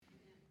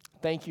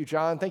Thank you,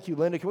 John. Thank you,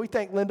 Linda. Can we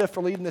thank Linda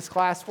for leading this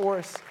class for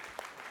us?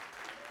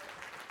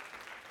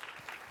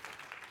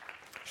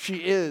 She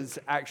is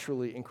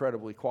actually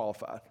incredibly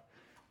qualified,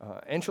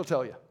 and she'll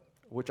tell you,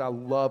 which I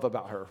love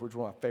about her, which is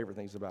one of my favorite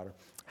things about her.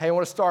 Hey, I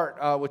want to start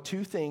with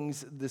two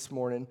things this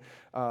morning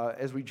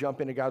as we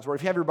jump into God's Word.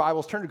 If you have your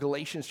Bibles, turn to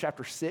Galatians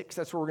chapter 6.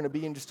 That's where we're going to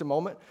be in just a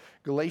moment.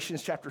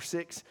 Galatians chapter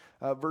 6,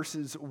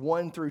 verses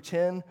 1 through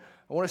 10.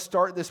 I want to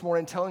start this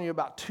morning telling you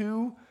about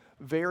two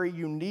very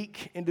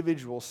unique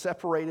individuals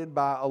separated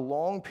by a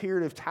long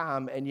period of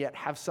time and yet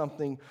have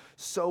something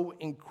so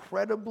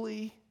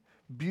incredibly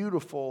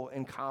beautiful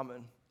in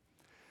common.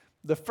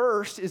 The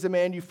first is a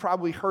man you've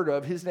probably heard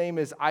of. His name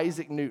is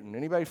Isaac Newton.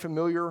 Anybody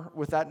familiar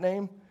with that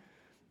name?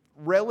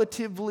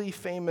 Relatively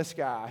famous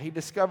guy. He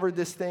discovered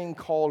this thing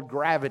called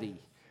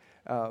gravity.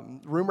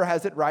 Rumor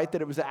has it, right,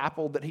 that it was an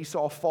apple that he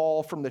saw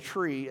fall from the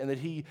tree and that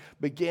he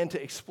began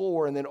to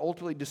explore and then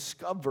ultimately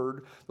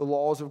discovered the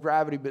laws of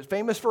gravity. But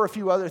famous for a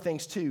few other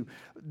things too,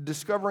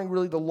 discovering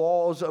really the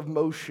laws of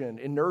motion,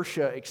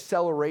 inertia,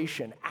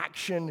 acceleration,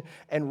 action,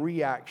 and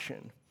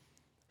reaction.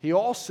 He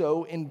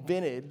also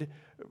invented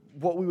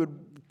what we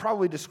would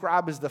probably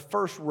describe as the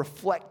first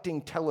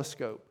reflecting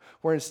telescope,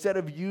 where instead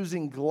of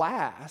using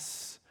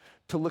glass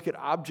to look at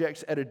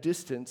objects at a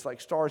distance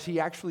like stars, he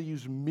actually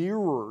used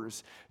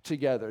mirrors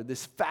together.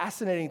 This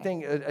fascinating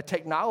thing, a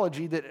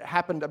technology that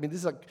happened, this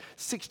is like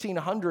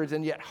 1600s,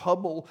 and yet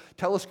Hubble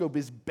telescope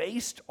is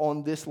based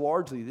on this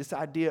largely, this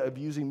idea of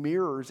using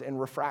mirrors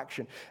and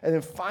refraction. And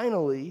then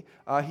finally,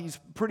 he's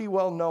pretty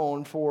well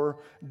known for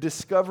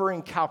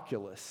discovering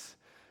calculus.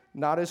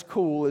 Not as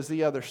cool as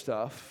the other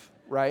stuff,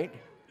 right?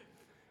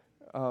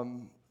 But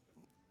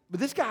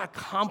this guy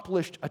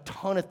accomplished a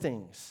ton of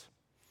things.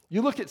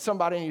 You look at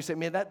somebody and you say,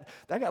 man, that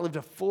guy lived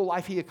a full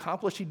life. He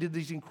accomplished, he did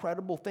these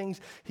incredible things.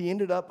 He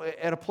ended up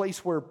at a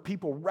place where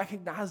people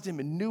recognized him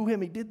and knew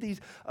him. He did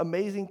these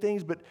amazing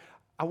things. But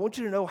I want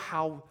you to know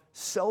how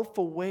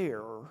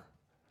self-aware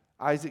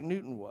Isaac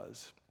Newton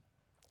was.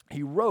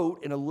 He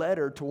wrote in a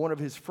letter to one of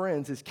his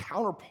friends, his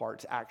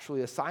counterparts,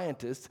 actually, a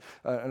scientist,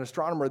 an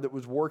astronomer that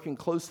was working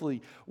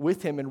closely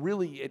with him and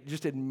really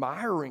just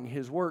admiring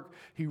his work.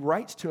 He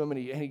writes to him and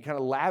he kind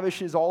of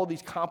lavishes all of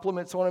these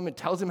compliments on him and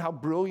tells him how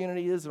brilliant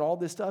he is and all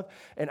this stuff.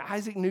 And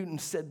Isaac Newton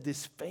said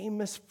this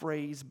famous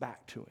phrase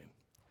back to him.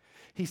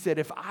 He said,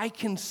 "If I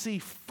can see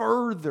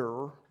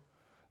further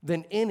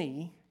than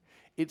any,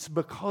 it's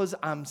because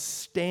I'm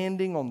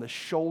standing on the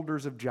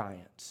shoulders of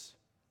giants."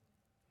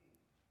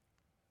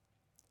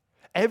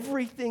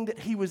 Everything that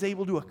he was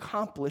able to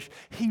accomplish,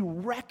 he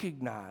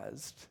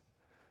recognized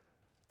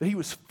that he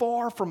was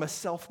far from a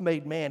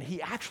self-made man. He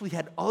actually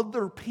had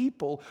other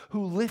people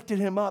who lifted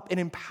him up and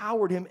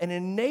empowered him and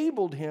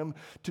enabled him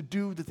to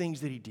do the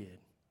things that he did.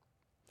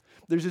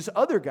 There's this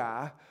other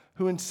guy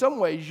who in some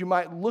ways you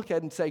might look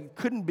at and say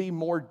couldn't be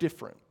more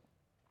different.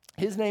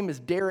 His name is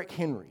Derrick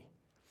Henry.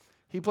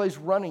 He plays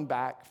running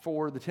back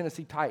for the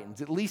Tennessee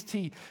Titans. At least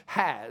he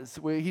has.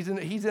 He's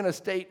in a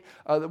state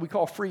that we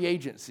call free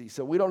agency.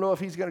 So we don't know if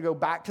he's going to go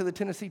back to the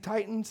Tennessee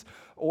Titans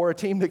or a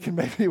team that can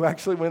maybe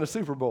actually win a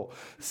Super Bowl.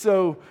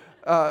 So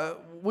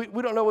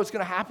we don't know what's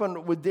going to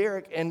happen with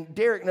Derrick. And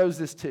Derrick knows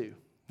this too.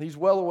 He's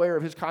well aware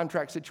of his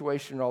contract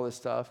situation and all this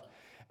stuff.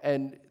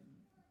 And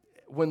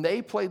when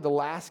they played the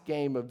last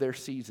game of their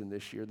season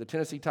this year, the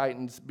Tennessee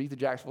Titans beat the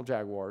Jacksonville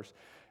Jaguars.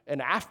 And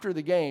after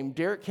the game,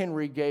 Derrick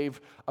Henry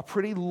gave a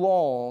pretty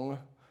long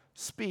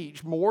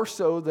speech, more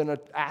so than an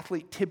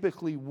athlete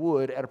typically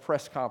would at a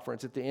press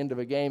conference at the end of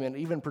a game, and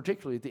even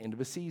particularly at the end of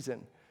a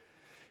season.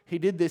 He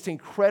did this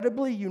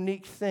incredibly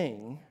unique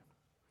thing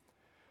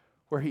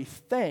where he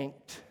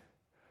thanked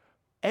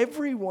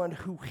everyone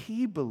who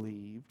he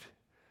believed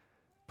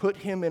put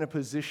him in a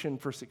position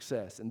for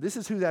success. And this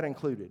is who that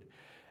included: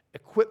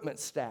 equipment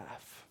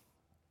staff,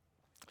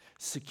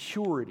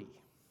 security,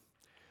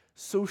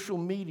 social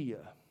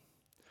media,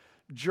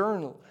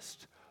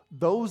 journalists,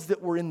 those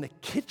that were in the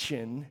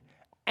kitchen,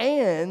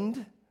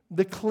 and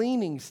the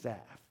cleaning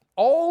staff.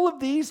 All of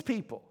these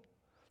people,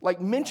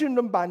 mentioned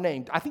them by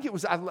name. I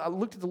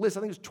looked at the list, I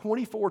think it was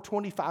 24,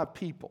 25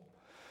 people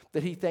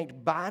that he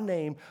thanked by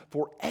name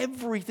for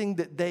everything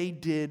that they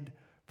did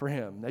for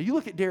him. Now, you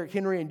look at Derrick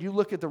Henry and you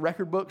look at the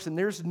record books, and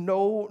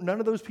none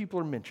of those people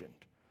are mentioned,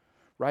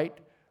 right?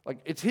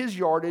 It's his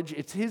yardage,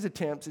 it's his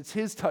attempts, it's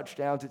his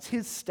touchdowns, it's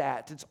his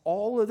stats, it's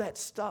all of that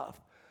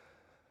stuff.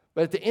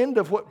 But at the end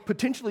of what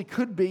potentially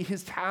could be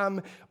his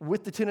time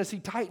with the Tennessee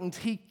Titans,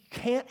 he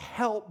can't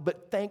help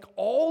but thank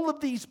all of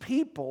these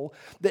people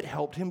that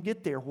helped him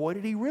get there. What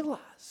did he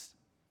realize?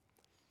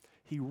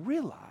 He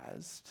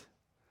realized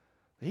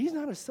that he's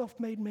not a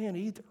self-made man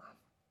either.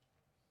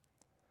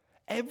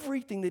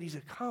 Everything that he's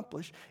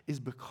accomplished is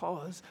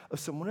because of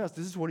someone else.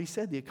 This is what he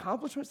said: the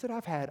accomplishments that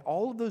I've had,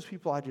 all of those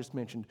people I just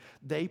mentioned,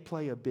 they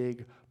play a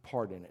big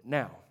part in it.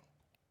 Now,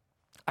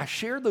 I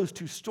share those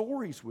two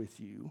stories with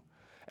you,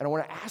 and I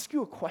want to ask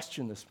you a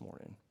question this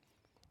morning,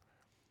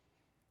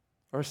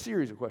 or a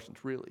series of questions,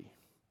 really.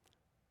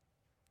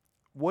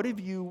 What have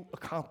you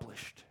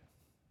accomplished?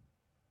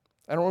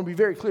 And I want to be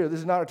very clear, this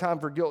is not a time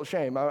for guilt and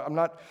shame. I'm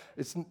not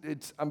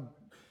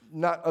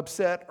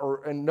upset,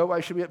 and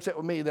nobody should be upset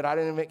with me that I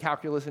didn't invent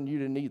calculus and you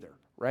didn't either,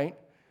 right?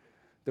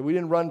 That we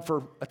didn't run for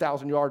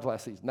 1,000 yards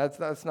last season.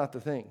 That's not the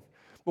thing.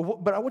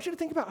 But I want you to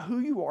think about who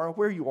you are and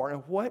where you are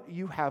and what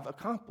you have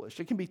accomplished.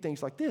 It can be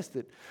things like this,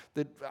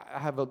 that I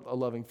have a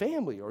loving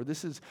family, or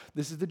this is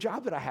the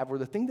job that I have, or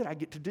the thing that I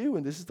get to do,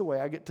 and this is the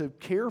way I get to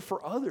care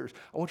for others.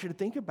 I want you to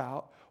think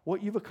about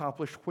what you've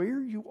accomplished,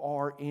 where you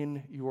are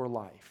in your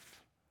life.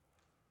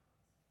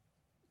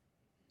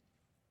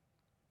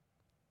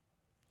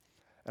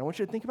 And I want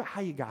you to think about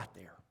how you got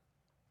there.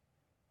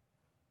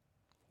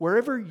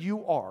 Wherever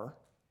you are,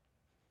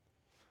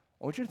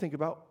 I want you to think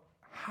about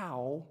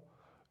how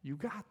you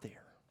got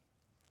there.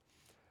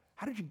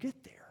 How did you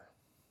get there?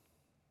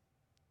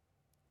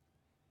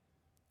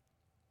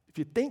 If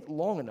you think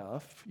long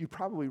enough, you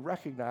probably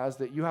recognize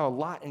that you have a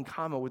lot in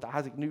common with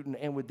Isaac Newton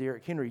and with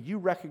Derrick Henry. You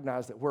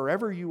recognize that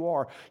wherever you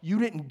are, you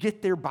didn't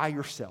get there by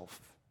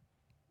yourself.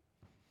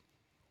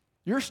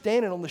 You're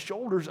standing on the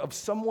shoulders of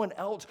someone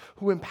else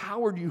who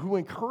empowered you, who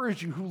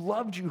encouraged you, who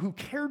loved you, who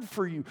cared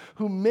for you,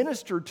 who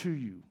ministered to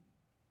you.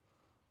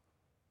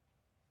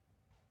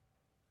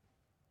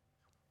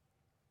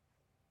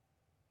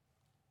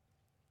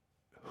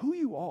 Who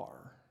you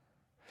are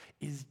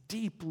is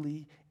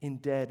deeply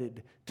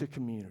indebted to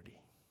community.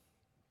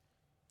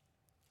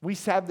 We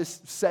have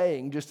this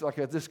saying, just like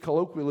this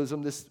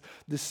colloquialism, this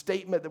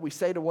statement that we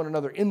say to one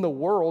another in the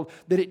world,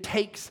 that it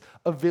takes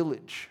a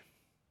village.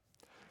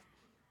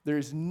 There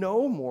is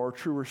no more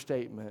truer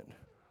statement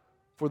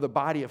for the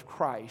body of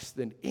Christ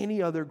than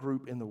any other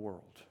group in the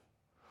world.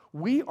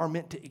 We are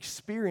meant to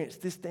experience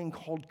this thing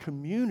called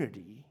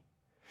community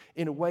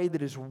in a way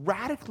that is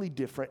radically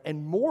different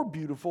and more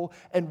beautiful,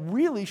 and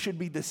really should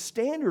be the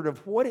standard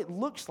of what it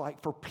looks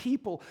like for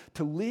people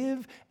to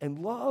live and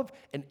love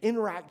and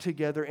interact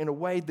together in a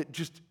way that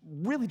just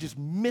really just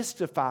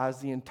mystifies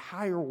the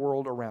entire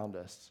world around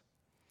us.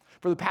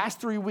 For the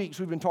past 3 weeks,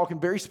 we've been talking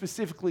very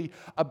specifically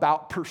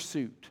about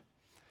pursuit.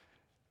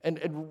 And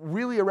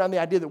really around the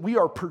idea that we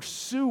are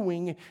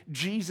pursuing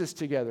Jesus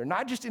together,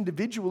 not just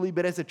individually,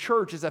 but as a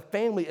church, as a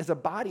family, as a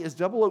body, as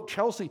Double Oak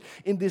Chelsea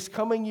in this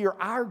coming year.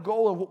 Our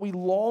goal and what we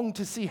long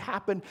to see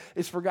happen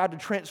is for God to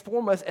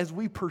transform us as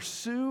we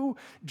pursue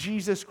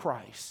Jesus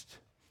Christ,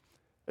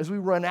 as we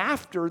run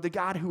after the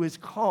God who has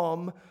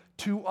come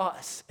to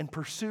us and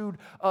pursued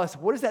us.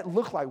 What does that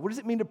look like? What does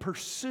it mean to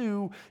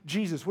pursue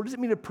Jesus? What does it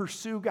mean to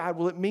pursue God?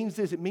 Well, it means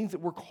this. It means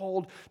that we're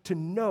called to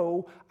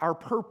know our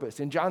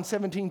purpose. In John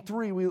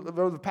 17:3,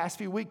 over the past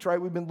few weeks,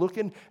 right, we've been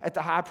looking at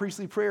the high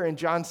priestly prayer in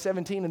John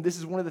 17, and this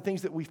is one of the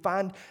things that we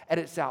find at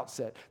its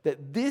outset,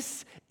 that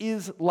this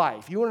is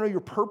life. You want to know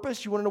your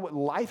purpose? You want to know what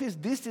life is?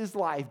 This is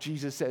life,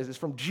 Jesus says. It's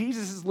from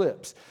Jesus'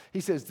 lips.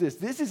 He says this.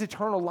 This is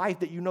eternal life,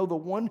 that you know the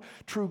one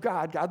true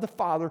God, God the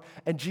Father,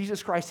 and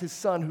Jesus Christ, his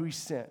Son, who he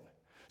sent.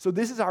 So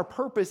this is our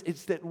purpose.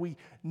 It's that we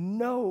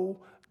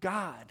know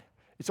God.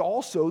 It's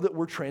also that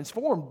we're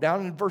transformed.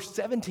 Down in verse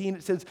 17,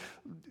 it says,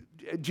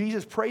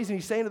 Jesus prays and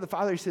he's saying to the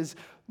Father, he says,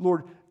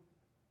 Lord,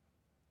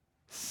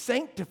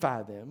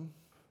 sanctify them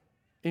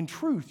in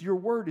truth. Your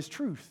word is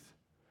truth.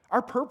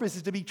 Our purpose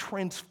is to be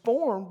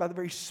transformed by the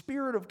very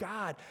Spirit of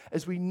God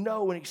as we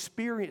know and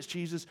experience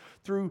Jesus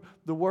through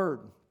the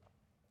word.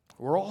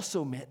 We're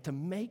also meant to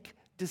make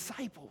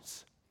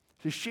disciples,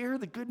 to share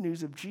the good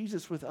news of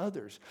Jesus with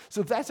others. So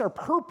if that's our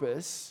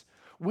purpose,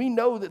 we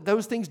know that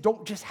those things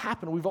don't just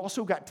happen. We've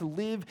also got to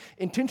live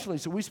intentionally.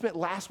 So we spent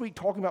last week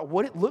talking about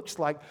what it looks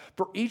like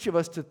for each of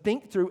us to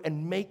think through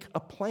and make a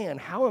plan.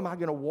 How am I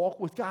going to walk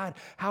with God?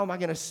 How am I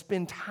going to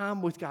spend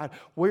time with God?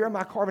 Where am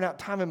I carving out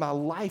time in my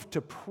life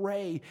to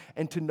pray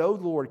and to know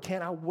the Lord?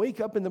 Can I wake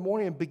up in the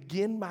morning and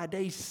begin my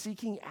day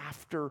seeking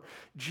after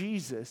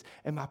Jesus?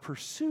 Am I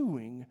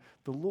pursuing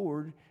the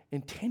Lord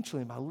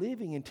intentionally? Am I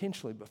living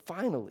intentionally? But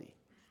finally,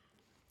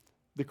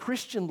 the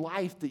Christian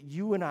life that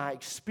you and I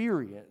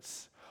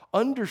experience,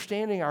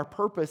 understanding our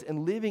purpose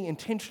and living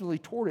intentionally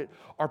toward it,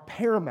 are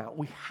paramount.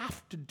 We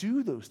have to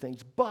do those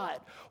things,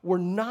 but we're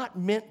not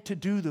meant to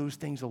do those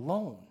things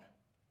alone.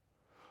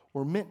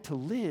 We're meant to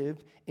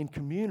live in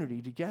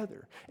community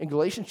together. In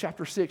Galatians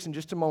chapter 6, in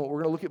just a moment,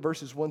 we're going to look at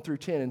verses 1 through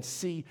 10 and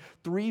see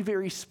 3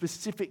 very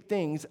specific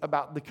things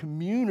about the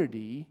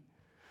community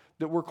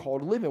that we're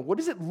called to live in. What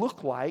does it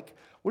look like?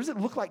 What does it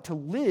look like to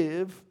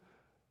live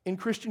in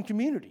Christian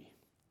community?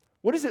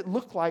 What does it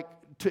look like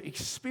to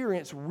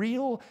experience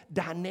real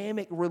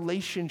dynamic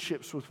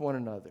relationships with one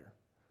another?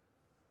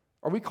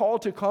 Are we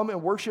called to come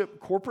and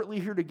worship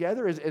corporately here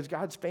together as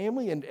God's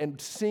family and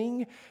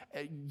sing?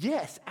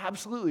 Yes,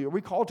 absolutely. Are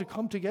we called to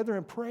come together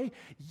and pray?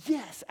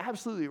 Yes,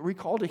 absolutely. Are we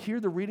called to hear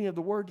the reading of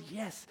the word?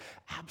 Yes,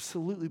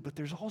 absolutely. But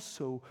there's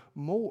also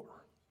more.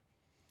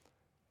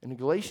 In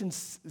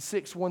Galatians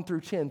 6, 1 through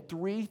 10,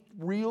 3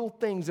 real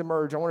things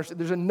emerge.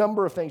 There's a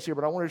number of things here,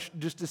 but I want to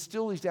just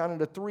distill these down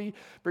into 3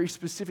 very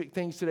specific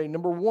things today.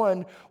 Number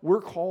 1, we're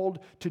called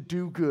to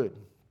do good.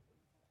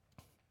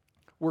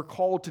 We're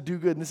called to do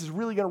good. And this is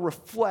really going to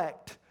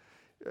reflect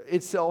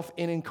itself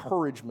in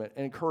encouragement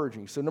and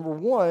encouraging. So number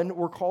one,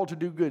 we're called to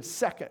do good.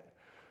 Second,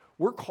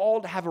 we're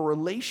called to have a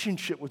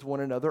relationship with one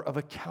another of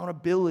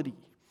accountability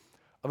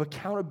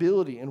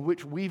in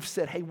which we've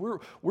said, hey,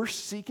 we're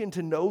seeking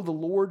to know the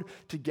Lord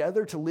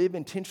together, to live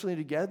intentionally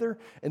together.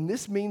 And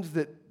this means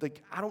that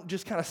I don't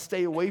just kind of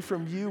stay away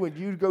from you and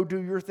you go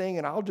do your thing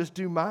and I'll just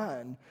do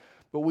mine.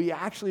 But we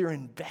actually are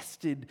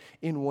invested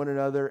in one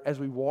another as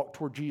we walk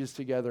toward Jesus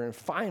together. And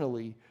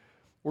finally,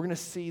 we're going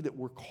to see that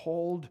we're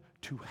called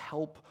to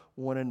help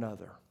one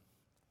another.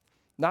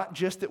 Not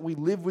just that we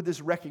live with this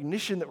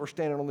recognition that we're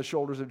standing on the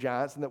shoulders of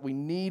giants and that we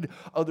need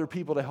other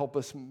people to help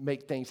us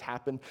make things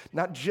happen.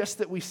 Not just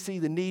that we see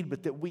the need,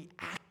 but that we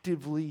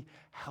actively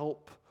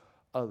help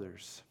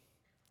others.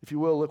 If you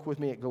will, look with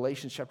me at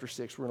Galatians chapter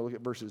 6. We're going to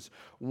look at verses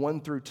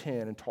 1 through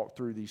 10 and talk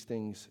through these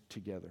things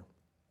together.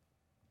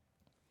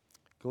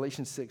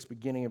 Galatians 6,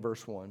 beginning in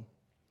verse 1.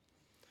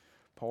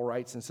 Paul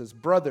writes and says,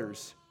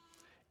 "Brothers,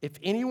 if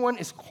anyone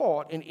is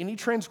caught in any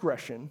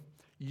transgression,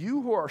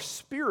 you who are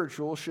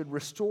spiritual should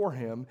restore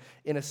him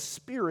in a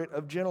spirit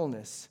of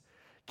gentleness.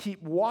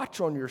 Keep watch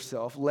on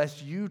yourself,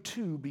 lest you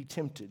too be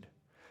tempted.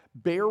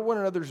 Bear one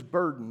another's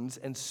burdens,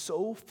 and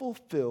so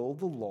fulfill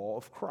the law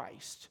of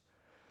Christ.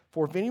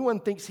 For if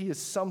anyone thinks he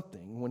is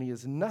something when he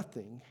is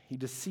nothing, he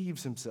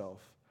deceives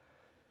himself.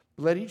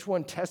 But let each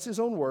one test his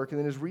own work, and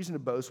then his reason to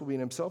boast will be in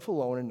himself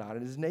alone and not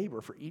in his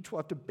neighbor, for each will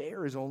have to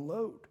bear his own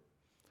load.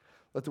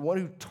 Let the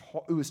one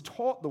who is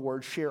taught the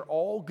word share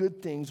all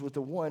good things with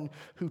the one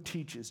who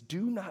teaches.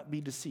 Do not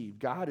be deceived.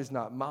 God is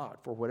not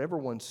mocked, for whatever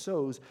one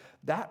sows,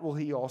 that will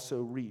he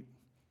also reap.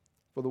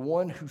 For the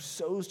one who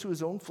sows to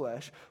his own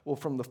flesh will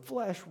from the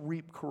flesh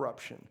reap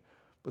corruption,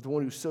 but the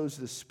one who sows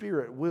to the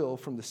Spirit will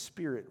from the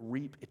Spirit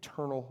reap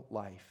eternal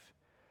life.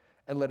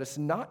 And let us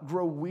not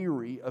grow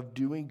weary of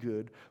doing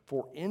good,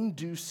 for in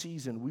due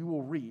season we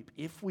will reap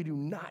if we do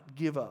not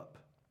give up.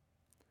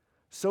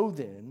 So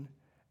then,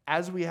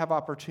 as we have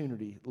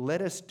opportunity,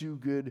 let us do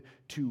good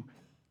to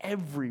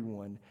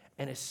everyone,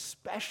 and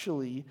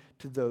especially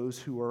to those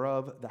who are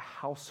of the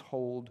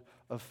household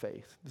of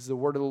faith." This is the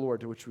word of the Lord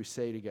to which we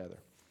say together.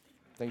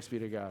 Thanks be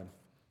to God.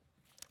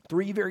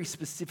 Three very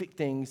specific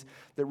things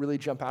that really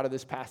jump out of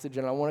this passage,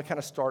 and I want to kind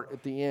of start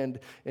at the end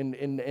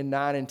in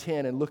 9 and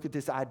 10 and look at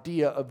this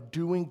idea of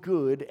doing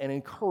good and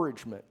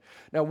encouragement.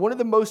 Now, one of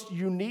the most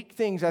unique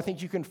things I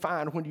think you can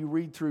find when you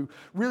read through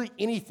really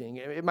anything,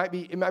 it might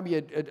be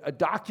a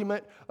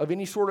document of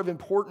any sort of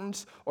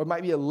importance, or it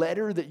might be a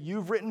letter that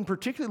you've written,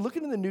 particularly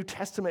looking in the New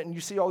Testament, and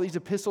you see all these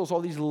epistles, all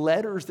these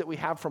letters that we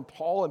have from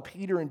Paul and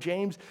Peter and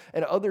James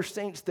and other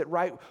saints that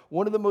write.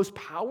 One of the most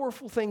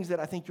powerful things that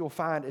I think you'll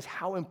find is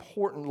how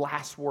important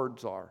last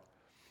words are.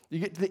 You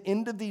get to the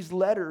end of these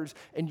letters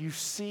and you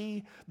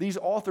see these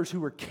authors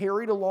who are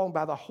carried along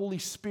by the Holy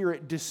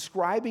Spirit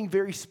describing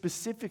very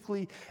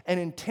specifically and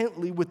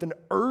intently with an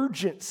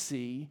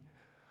urgency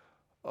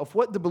of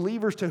what the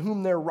believers to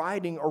whom they're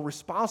writing are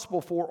responsible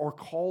for or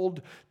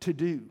called to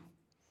do.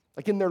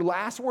 Like in their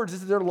last words,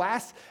 this is their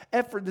last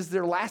effort, this is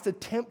their last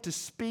attempt to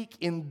speak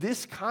in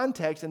this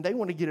context, and they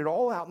want to get it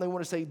all out and they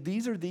want to say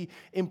these are the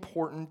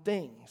important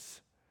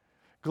things.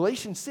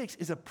 Galatians 6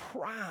 is a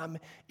prime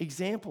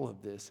example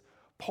of this.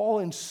 Paul,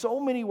 in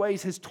so many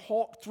ways, has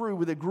talked through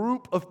with a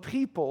group of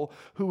people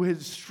who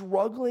is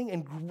struggling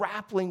and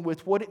grappling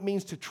with what it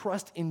means to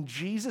trust in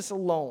Jesus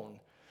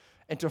alone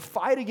and to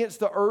fight against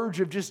the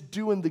urge of just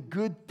doing the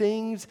good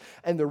things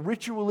and the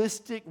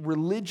ritualistic,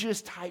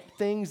 religious type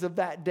things of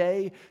that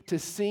day to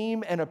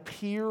seem and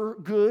appear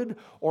good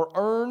or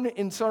earn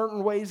in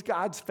certain ways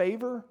God's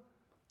favor.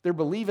 They're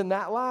believing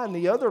that lie, and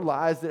the other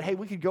lie is that, hey,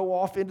 we could go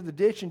off into the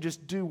ditch and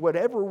just do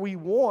whatever we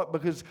want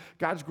because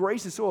God's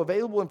grace is so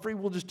available and free,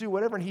 we'll just do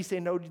whatever. And he's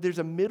saying, no, there's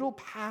a middle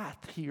path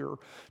here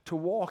to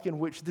walk in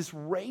which this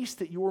race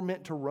that you're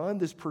meant to run,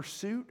 this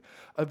pursuit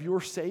of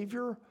your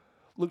Savior,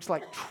 looks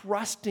like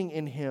trusting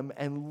in him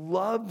and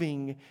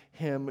loving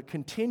him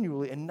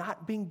continually and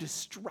not being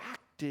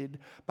distracted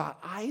by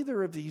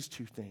either of these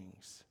two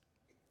things.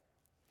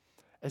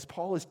 As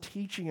Paul is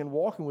teaching and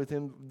walking with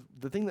him,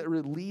 the thing that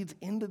really leads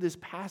into this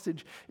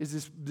passage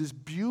is this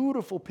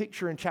beautiful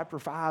picture in chapter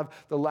 5,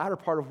 the latter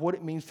part of what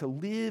it means to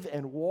live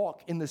and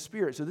walk in the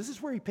Spirit. So this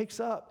is where he picks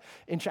up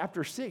in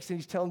chapter 6, and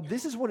he's telling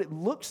this is what it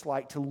looks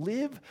like to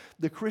live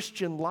the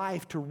Christian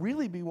life, to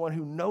really be one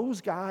who knows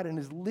God and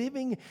is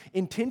living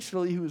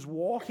intentionally, who is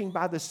walking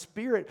by the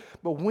Spirit.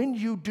 But when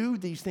you do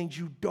these things,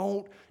 you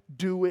don't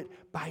do it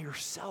by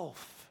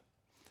yourself.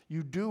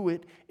 You do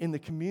it in the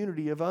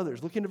community of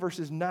others. Look into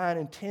verses 9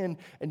 and 10,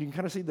 and you can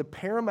kind of see the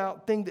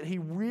paramount thing that he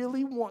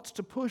really wants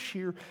to push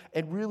here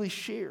and really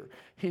share.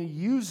 He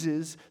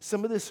uses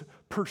some of this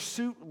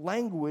pursuit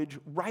language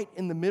right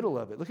in the middle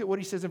of it. Look at what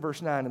he says in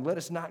verse 9, "And let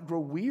us not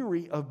grow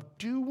weary of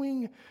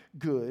doing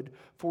good,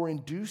 for in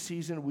due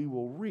season we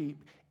will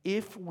reap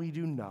if we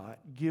do not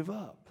give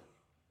up."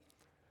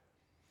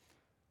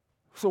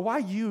 So why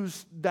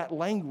use that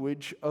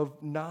language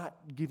of not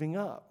giving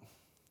up?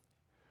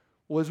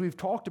 Well, as we've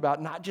talked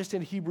about, not just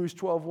in Hebrews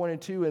 12, 1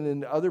 and 2, and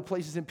in other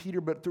places in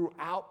Peter, but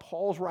throughout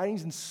Paul's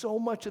writings and so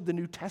much of the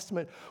New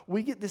Testament,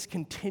 we get this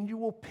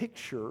continual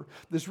picture,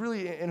 this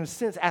really, in a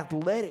sense,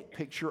 athletic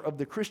picture of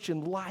the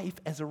Christian life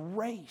as a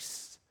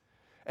race.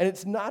 And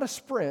it's not a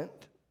sprint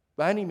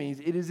by any means.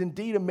 It is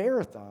indeed a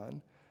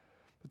marathon.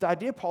 But the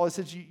idea, Paul, is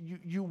that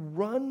you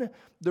run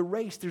the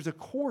race. There's a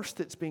course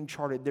that's being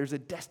charted. There's a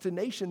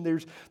destination.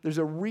 There's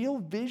a real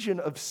vision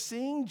of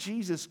seeing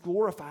Jesus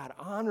glorified,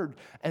 honored,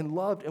 and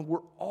loved. And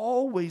we're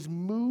always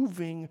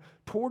moving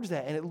towards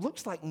that. And it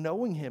looks like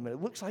knowing him. And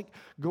it looks like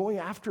going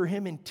after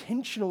him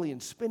intentionally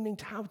and spending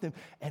time with him.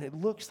 And it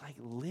looks like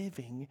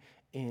living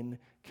in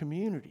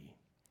community.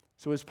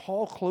 So as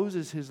Paul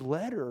closes his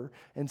letter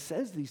and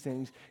says these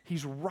things,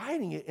 he's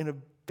writing it in a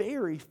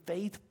very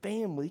faith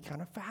family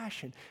kind of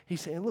fashion.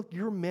 He's saying, look,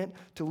 you're meant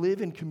to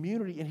live in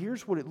community, and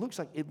here's what it looks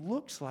like. It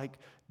looks like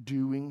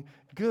doing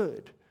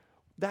good.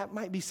 That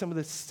might be some of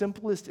the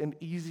simplest and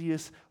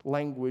easiest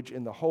language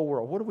in the whole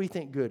world. What do we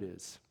think good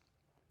is?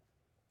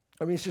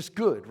 I mean, it's just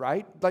good,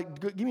 right?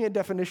 Like, give me a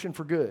definition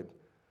for good.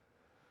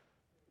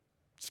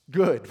 It's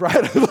good,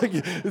 right?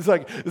 It's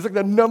like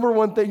the number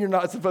one thing you're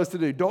not supposed to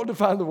do. Don't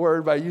define the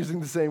word by using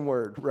the same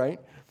word, right?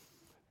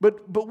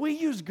 But we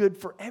use good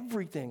for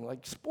everything.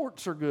 Like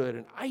sports are good,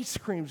 and ice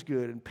cream's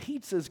good, and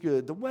pizza's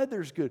good, the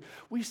weather's good.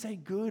 We say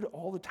good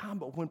all the time,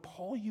 but when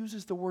Paul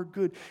uses the word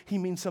good, he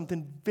means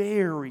something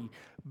very,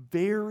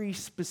 very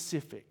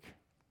specific.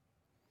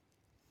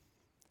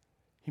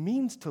 He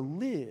means to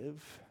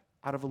live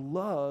out of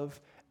love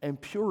and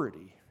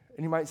purity.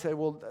 And you might say,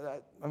 well,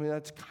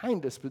 that's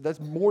kindness, but that's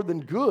more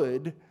than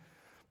good.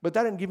 But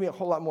that didn't give me a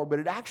whole lot more. But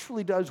it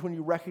actually does when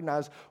you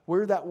recognize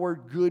where that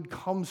word good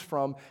comes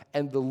from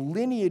and the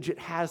lineage it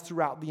has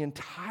throughout the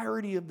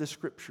entirety of the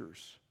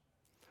Scriptures.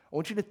 I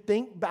want you to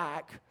think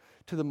back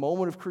to the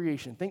moment of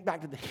creation. Think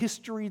back to the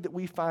history that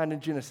we find in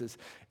Genesis.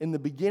 In the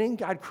beginning,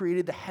 God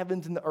created the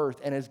heavens and the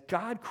earth. And as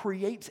God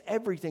creates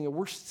everything, and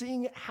we're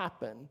seeing it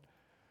happen,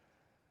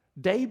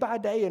 day by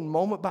day and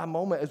moment by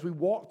moment, as we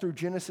walk through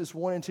Genesis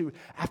 1 and 2,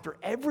 after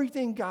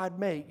everything God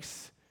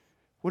makes,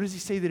 what does he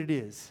say that it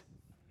is?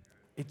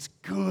 It's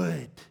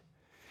good.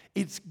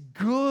 It's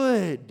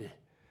good.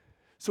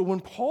 So when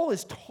Paul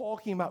is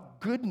talking about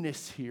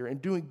goodness here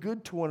and doing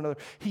good to one another,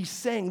 he's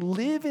saying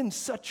live in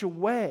such a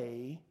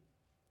way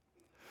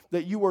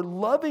that you are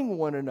loving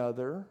one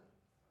another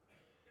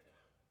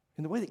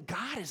in the way that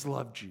God has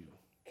loved you.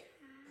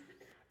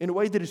 In a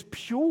way that is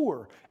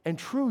pure and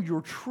true.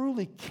 You're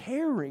truly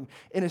caring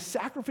in a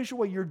sacrificial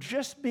way. You're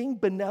just being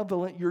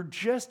benevolent. You're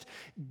just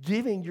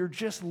giving. You're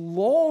just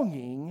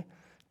longing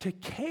to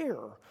care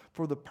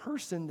for the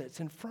person that's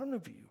in front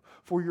of you,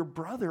 for your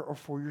brother or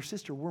for your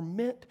sister. We're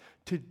meant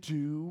to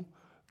do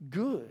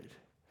good.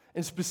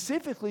 And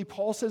specifically,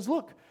 Paul says,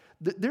 look,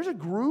 there's a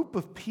group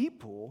of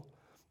people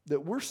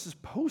that we're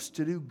supposed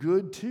to do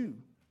good to.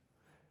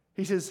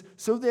 He says,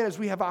 so then as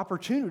we have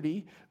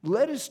opportunity,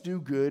 let us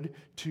do good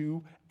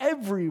to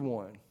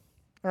everyone.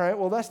 All right,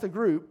 well, that's the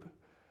group.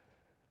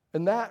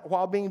 And that,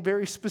 while being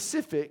very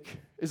specific,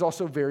 is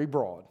also very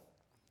broad.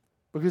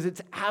 Because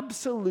it's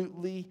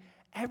absolutely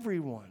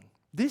everyone.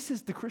 This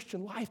is the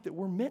Christian life, that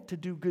we're meant to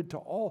do good to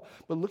all.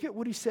 But look at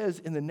what he says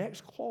in the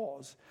next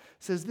clause.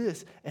 It says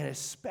this, and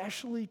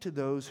especially to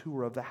those who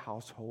are of the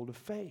household of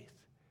faith.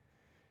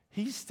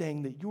 He's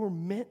saying that you're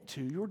meant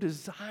to, you're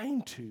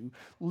designed to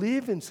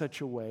live in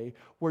such a way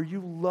where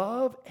you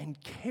love and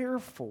care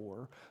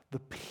for the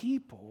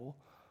people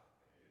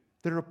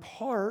that are a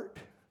part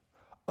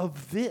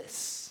of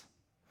this,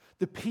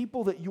 the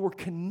people that you are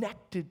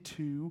connected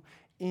to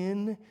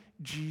in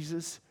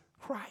Jesus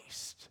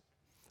Christ.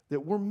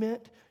 That we're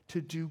meant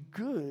to do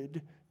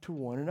good to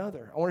one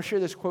another. I want to share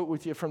this quote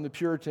with you from the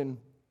Puritan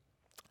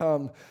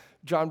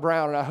John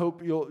Brown, and I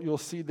hope you'll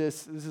see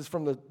this. This is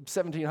from the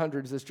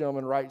 1700s. This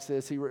gentleman writes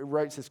this. He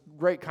writes this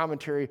great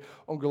commentary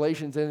on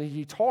Galatians, and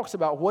he talks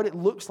about what it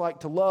looks like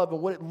to love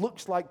and what it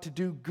looks like to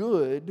do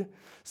good,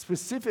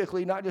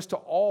 specifically not just to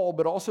all,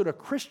 but also to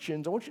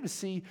Christians. I want you to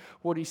see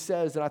what he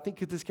says, and I think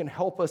that this can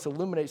help us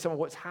illuminate some of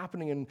what's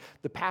happening in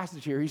the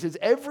passage here. He says,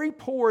 every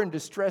poor and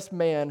distressed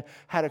man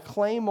had a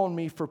claim on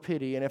me for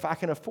pity, and if I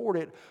can afford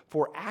it,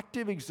 for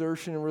active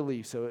exertion and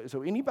relief.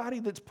 So anybody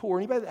that's poor,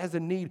 anybody that has a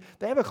need,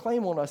 they have a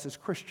claim on us as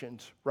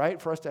Christians,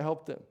 right, for us to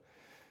help them.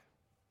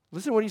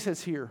 Listen to what he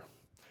says here.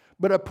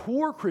 But a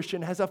poor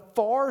Christian has a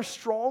far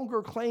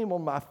stronger claim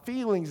on my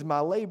feelings,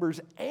 my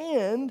labors,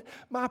 and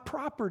my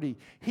property.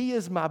 He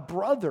is my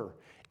brother,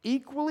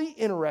 equally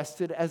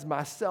interested as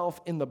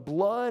myself in the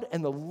blood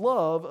and the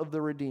love of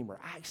the Redeemer.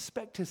 I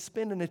expect to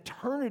spend an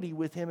eternity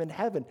with him in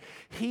heaven.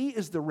 He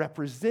is the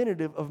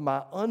representative of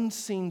my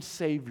unseen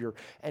Savior,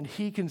 and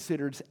he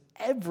considers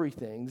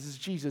everything, this is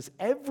Jesus,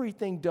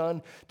 everything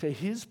done to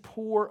his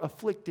poor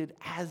afflicted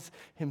as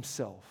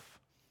himself.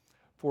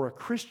 For a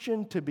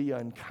Christian to be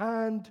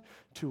unkind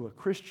to a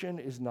Christian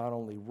is not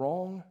only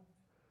wrong,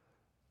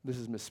 this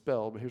is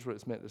misspelled, but here's what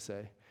it's meant to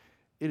say.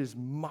 It is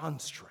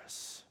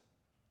monstrous.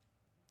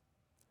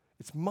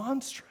 It's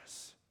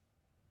monstrous.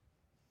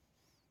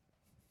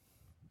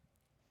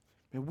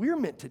 And we're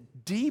meant to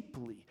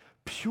deeply,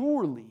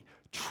 purely,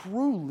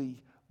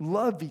 truly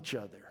love each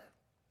other.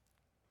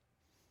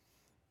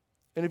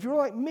 And if you're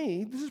like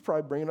me, this is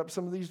probably bringing up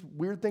some of these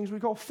weird things we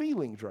call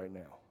feelings right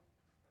now.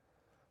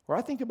 Where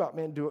I think about,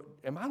 man,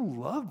 am I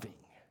loving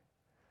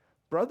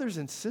brothers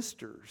and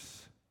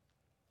sisters?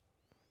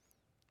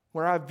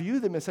 Where I view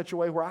them in such a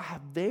way where I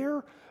have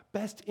their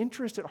best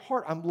interest at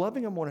heart. I'm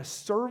loving them, I want to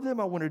serve them,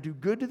 I want to do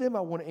good to them,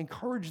 I want to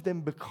encourage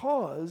them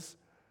because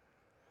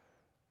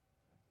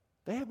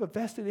they have a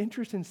vested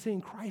interest in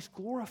seeing Christ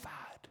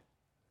glorified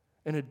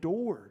and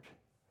adored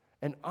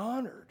and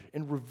honored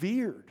and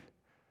revered.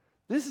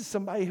 This is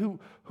somebody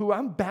who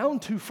I'm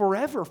bound to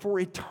forever, for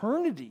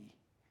eternity.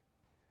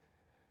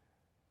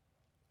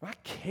 Am I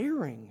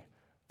caring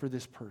for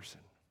this person?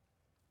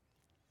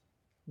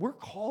 We're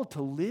called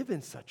to live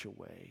in such a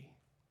way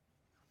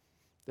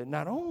that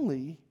not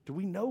only do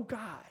we know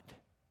God,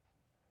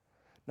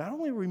 not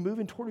only are we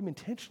moving toward Him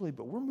intentionally,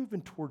 but we're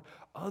moving toward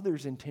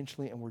others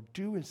intentionally, and we're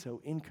doing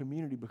so in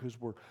community because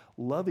we're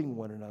loving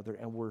one another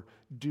and we're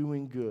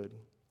doing good.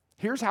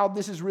 Here's how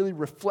this is really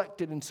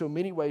reflected in so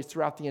many ways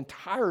throughout the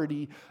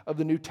entirety of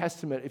the New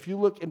Testament. If you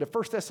look into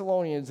 1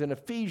 Thessalonians and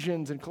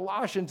Ephesians and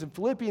Colossians and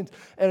Philippians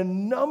and a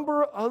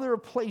number of other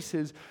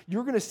places,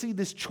 you're going to see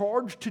this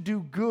charge to do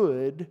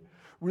good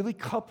really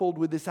coupled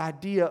with this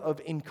idea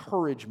of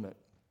encouragement.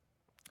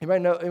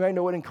 Anybody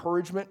know what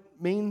encouragement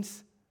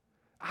means?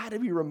 I had to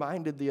be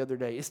reminded the other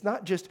day. It's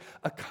not just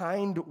a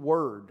kind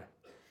word.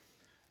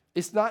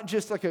 It's not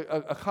just like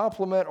a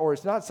compliment, or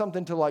it's not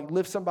something to like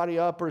lift somebody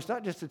up, or it's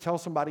not just to tell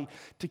somebody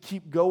to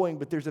keep going,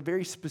 but there's a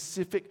very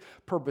specific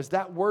purpose.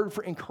 That word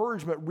for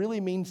encouragement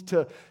really means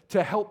to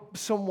help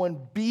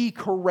someone be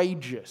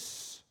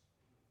courageous,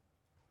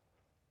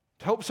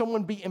 to help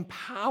someone be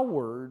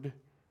empowered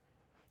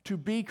to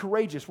be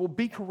courageous. Well,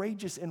 be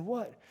courageous in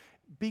what?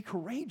 Be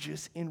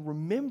courageous in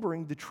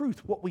remembering the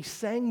truth. What we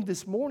sang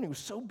this morning was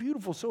so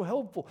beautiful, so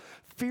helpful.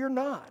 Fear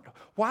not.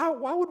 Why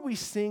would we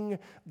sing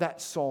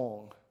that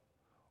song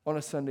on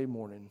a Sunday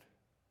morning?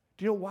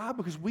 Do you know why?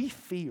 Because we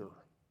fear.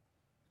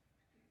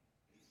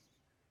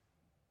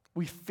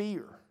 We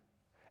fear.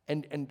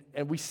 And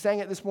we sang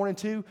it this morning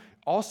too.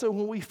 Also,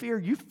 when we fear,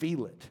 you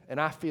feel it. And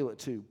I feel it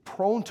too.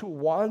 Prone to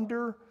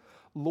wander.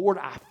 Lord,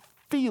 I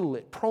feel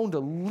it. Prone to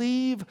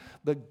leave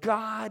the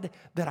God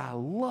that I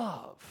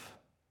love.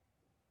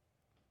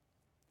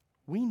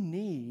 We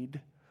need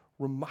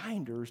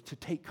reminders to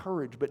take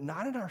courage, but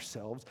not in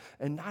ourselves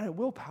and not in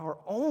willpower,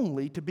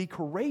 only to be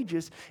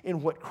courageous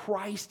in what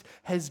Christ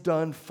has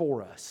done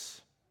for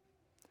us.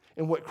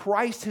 And what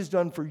Christ has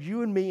done for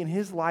you and me in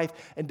His life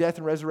and death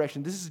and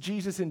resurrection. This is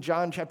Jesus in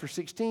John chapter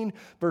 16,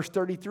 verse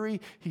 33.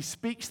 He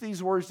speaks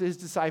these words to His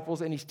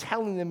disciples, and He's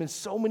telling them in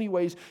so many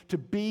ways to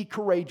be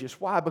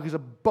courageous. Why? Because a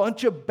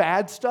bunch of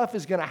bad stuff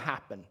is going to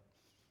happen.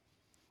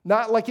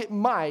 Not like it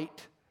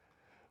might,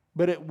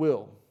 but it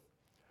will.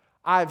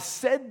 I've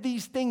said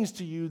these things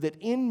to you that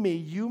in me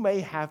you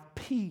may have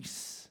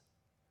peace.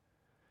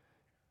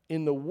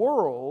 In the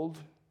world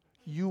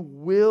you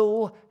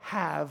will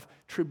have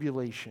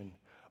tribulation,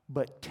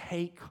 but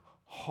take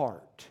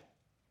heart.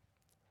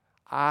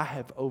 I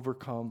have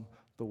overcome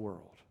the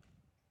world.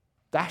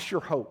 That's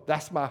your hope.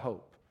 That's my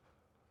hope.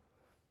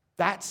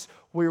 That's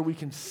where we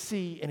can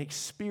see and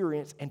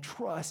experience and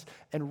trust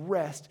and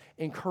rest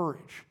and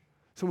courage.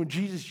 So when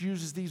Jesus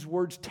uses these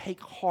words,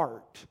 take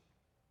heart,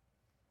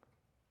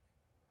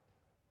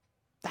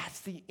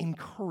 that's the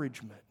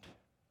encouragement.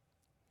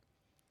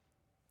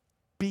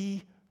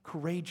 Be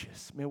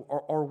courageous. I mean,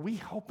 are we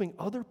helping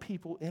other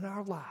people in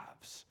our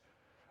lives?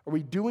 Are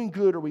we doing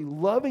good? Are we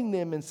loving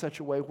them in such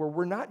a way where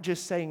we're not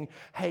just saying,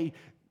 hey,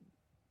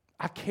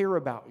 I care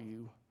about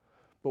you,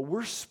 but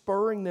we're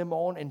spurring them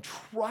on and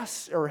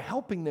trust, or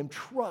helping them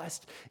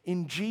trust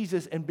in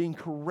Jesus and being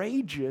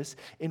courageous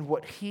in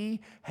what He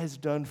has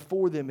done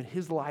for them in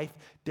His life,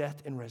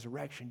 death, and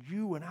resurrection.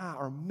 You and I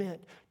are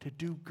meant to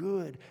do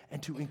good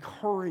and to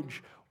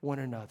encourage one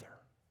another.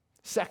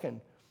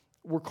 Second,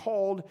 we're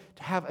called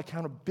to have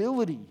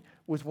accountability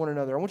with one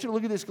another. I want you to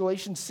look at this.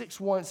 Galatians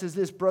 6:1 says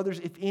this: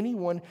 brothers, if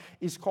anyone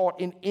is caught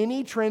in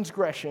any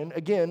transgression,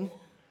 again,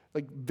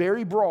 like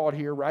very broad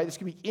here, right? This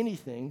could be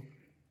anything.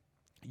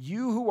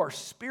 You who are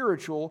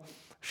spiritual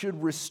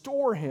should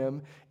restore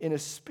him in a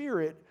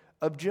spirit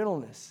of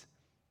gentleness.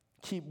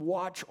 Keep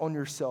watch on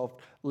yourself,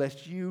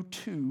 lest you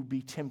too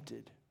be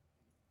tempted.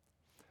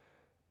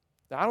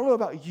 Now, I don't know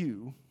about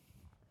you.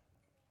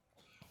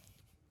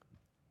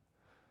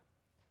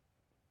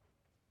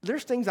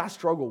 There's things I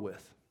struggle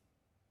with.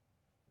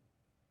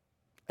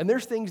 And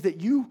there's things that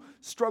you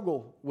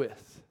struggle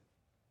with.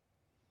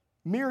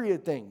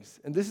 Myriad things.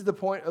 And this is the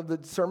point of the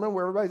sermon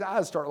where everybody's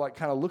eyes start like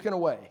kind of looking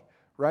away,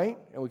 right?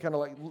 And we kind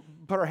of like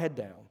put our head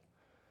down.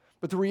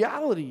 But the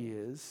reality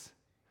is,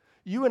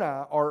 you and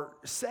I are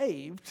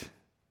saved.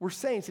 We're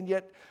saints, and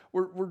yet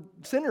we're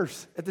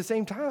sinners at the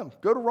same time.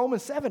 Go to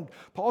Romans 7.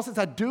 Paul says,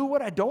 I do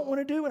what I don't want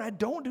to do, and I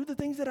don't do the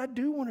things that I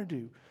do want to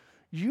do.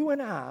 You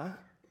and I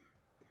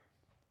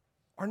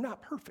are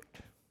not perfect.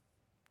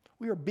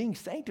 We are being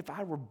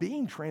sanctified. We're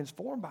being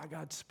transformed by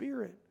God's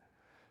Spirit.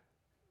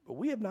 but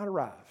we have not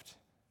arrived.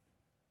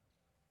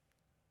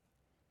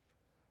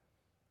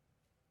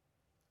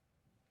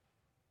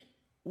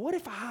 What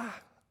if I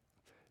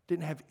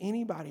didn't have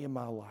anybody in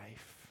my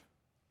life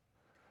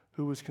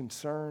who was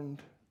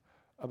concerned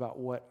about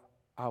what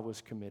I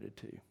was committed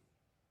to?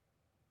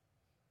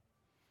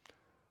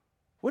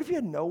 What if you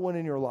had no one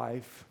in your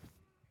life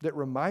that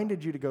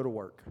reminded you to go to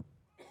work?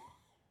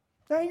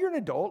 Now, you're an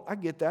adult. I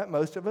get that,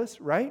 most of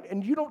us, right?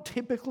 And you don't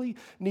typically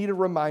need a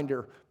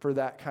reminder for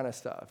that kind of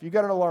stuff. You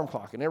got an alarm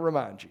clock, and it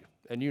reminds you,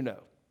 and you know,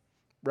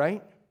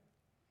 right?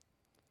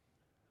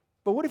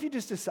 But what if you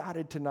just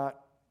decided to not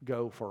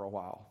go for a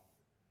while?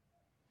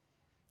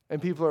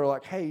 And people are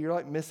like, hey, you're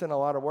like missing a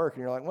lot of work.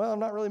 And you're like, well, I'm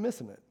not really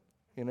missing it,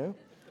 you know?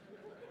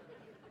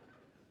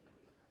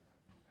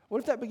 What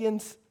if that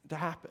begins to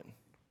happen?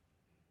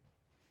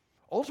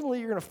 Ultimately,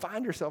 you're going to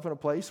find yourself in a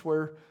place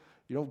where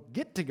you don't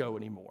get to go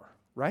anymore,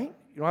 right?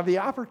 You don't have the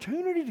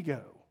opportunity to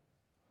go.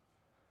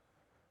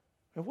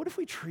 And what if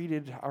we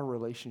treated our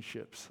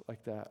relationships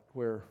like that,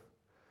 where,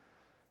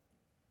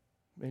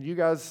 man, you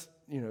guys,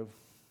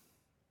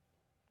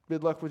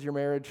 good luck with your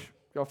marriage.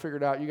 Y'all figure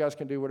it out. You guys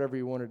can do whatever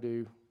you want to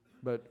do,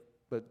 but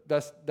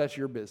that's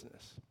your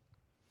business.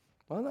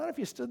 Well, not if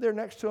you stood there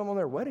next to them on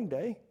their wedding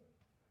day.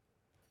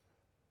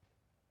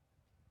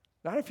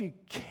 Not if you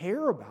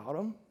care about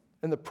them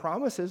and the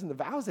promises and the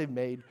vows they've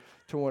made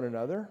to one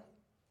another.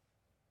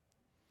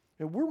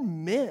 And we're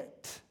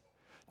meant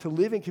to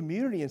live in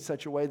community in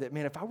such a way that,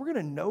 man, if I were going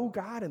to know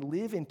God and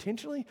live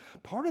intentionally,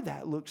 part of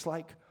that looks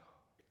like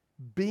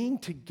being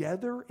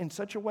together in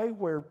such a way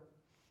where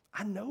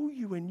I know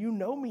you and you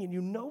know me and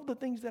you know the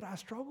things that I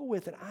struggle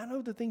with and I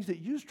know the things that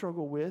you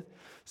struggle with,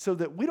 so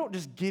that we don't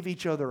just give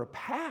each other a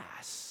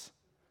pass,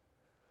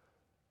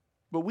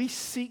 but we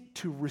seek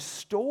to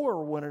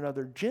restore one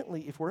another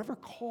gently if we're ever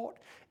caught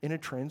in a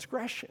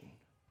transgression.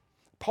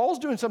 Paul's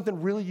doing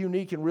something really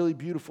unique and really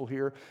beautiful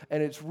here,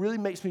 and it really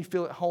makes me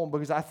feel at home,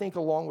 because I think,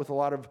 along with a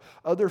lot of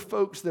other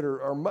folks that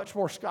are much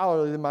more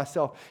scholarly than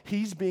myself,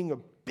 he's being a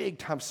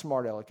big-time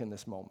smart aleck in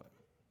this moment.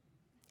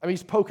 I mean,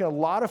 he's poking a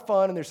lot of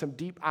fun, and there's some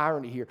deep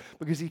irony here,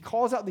 because he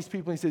calls out these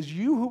people and he says,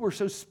 you who were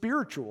so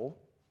spiritual,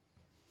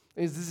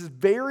 this is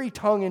very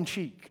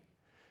tongue-in-cheek.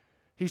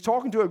 He's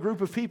talking to a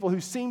group of people who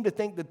seem to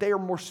think that they are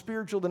more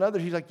spiritual than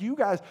others. He's like, you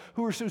guys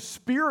who are so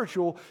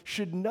spiritual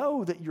should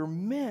know that you're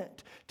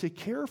meant to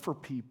care for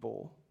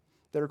people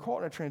that are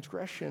caught in a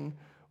transgression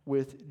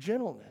with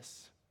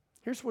gentleness.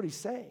 Here's what he's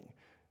saying.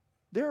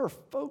 There are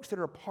folks that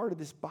are a part of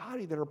this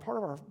body, that are a part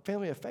of our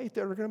family of faith,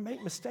 that are going to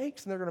make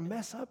mistakes, and they're going to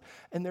mess up,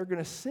 and they're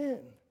going to sin.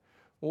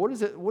 Well,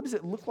 what does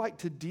it look like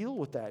to deal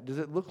with that? Does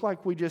it look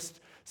like we just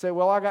say,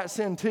 well, I got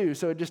sin too,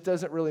 so it just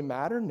doesn't really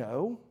matter?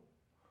 No.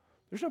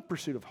 There's no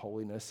pursuit of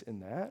holiness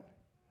in that.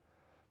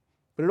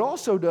 But it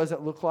also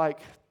doesn't look like,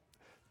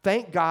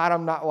 thank God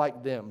I'm not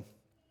like them,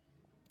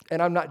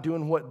 and I'm not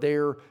doing what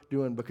they're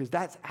doing, because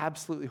that's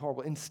absolutely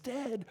horrible.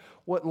 Instead,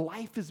 what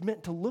life is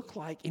meant to look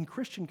like in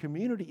Christian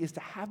community is to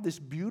have this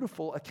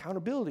beautiful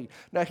accountability.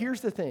 Now,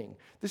 here's the thing.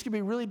 This could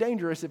be really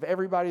dangerous if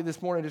everybody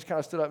this morning just kind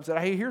of stood up and said,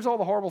 hey, here's all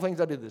the horrible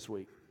things I did this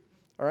week.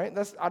 All right,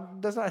 that's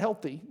not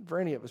healthy for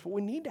any of us. What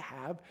we need to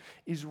have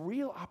is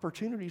real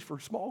opportunities for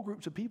small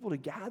groups of people to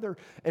gather,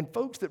 and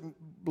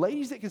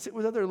ladies that can sit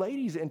with other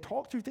ladies and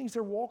talk through things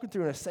they're walking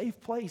through in a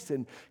safe place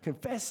and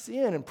confess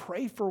sin and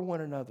pray for one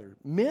another.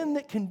 Men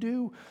that can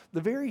do the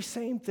very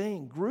same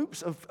thing.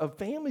 Groups of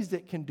families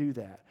that can do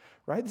that.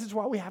 Right? This is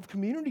why we have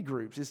community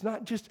groups. It's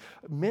not just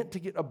meant to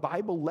get a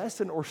Bible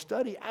lesson or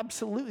study.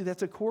 Absolutely,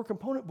 that's a core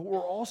component, but we're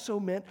also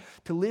meant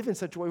to live in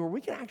such a way where we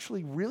can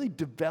actually really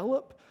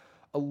develop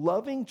a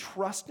loving,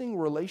 trusting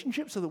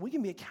relationship so that we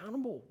can be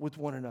accountable with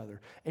one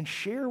another and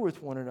share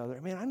with one another.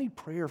 Man, I need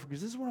prayer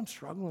because this is what I'm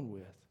struggling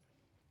with.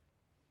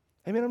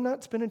 I mean, I'm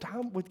not spending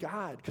time with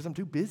God because I'm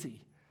too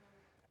busy,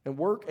 and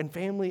work and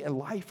family and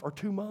life are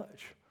too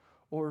much.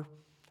 Or,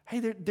 hey,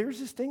 there's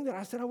this thing that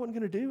I said I wasn't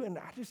going to do, and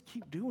I just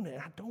keep doing it,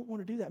 and I don't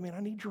want to do that. Man,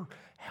 I need your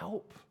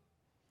help.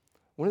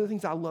 One of the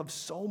things I love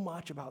so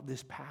much about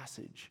this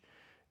passage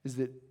is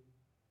that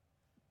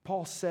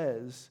Paul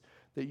says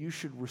that you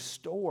should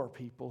restore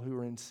people who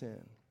are in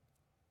sin.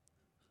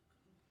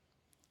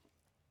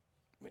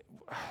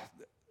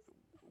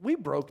 We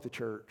broke the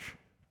church.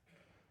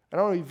 And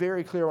I want to be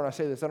very clear when I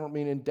say this. I don't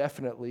mean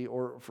indefinitely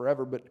or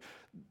forever, but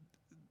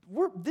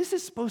this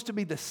is supposed to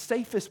be the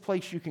safest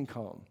place you can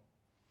come.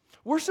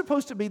 We're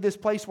supposed to be this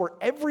place where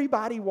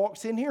everybody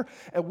walks in here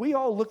and we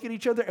all look at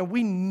each other and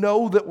we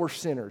know that we're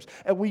sinners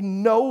and we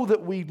know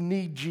that we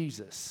need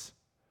Jesus.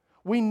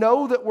 We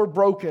know that we're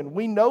broken.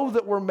 We know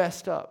that we're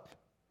messed up.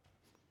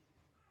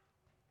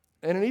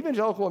 And in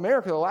evangelical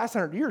America, the last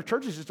 100 years,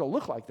 churches just don't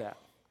look like that.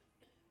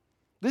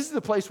 This is the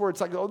place where it's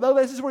like, oh, no,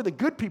 this is where the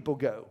good people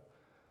go.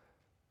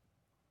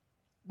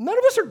 None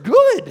of us are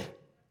good.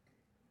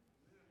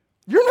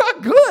 You're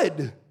not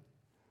good.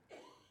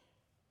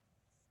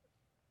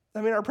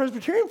 I mean, our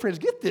Presbyterian friends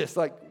get this.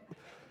 Like,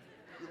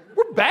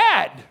 we're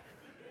bad.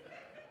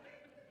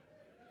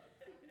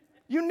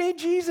 You need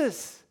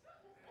Jesus.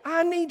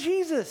 I need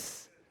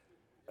Jesus.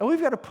 And we've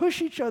got to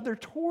push each other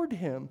toward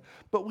him.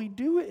 But we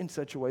do it in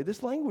such a way.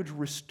 This language,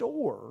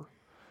 restore,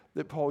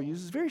 that Paul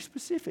uses is very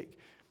specific.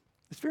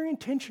 It's very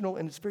intentional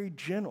and it's very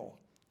gentle.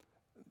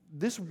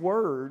 This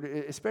word,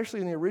 especially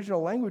in the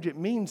original language, it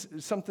means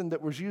something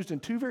that was used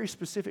in two very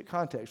specific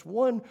contexts.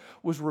 One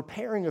was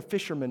repairing of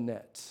fishermen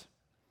nets.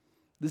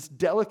 This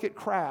delicate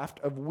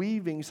craft of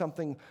weaving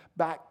something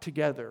back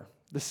together.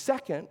 The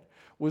second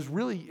was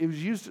really,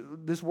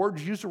 this word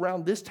is used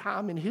around this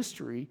time in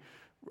history,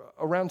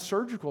 around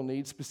surgical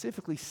needs,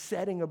 specifically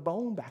setting a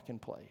bone back in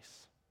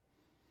place.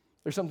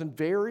 There's something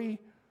very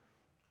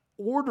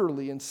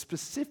orderly and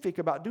specific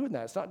about doing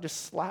that. It's not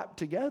just slapped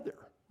together,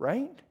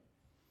 right?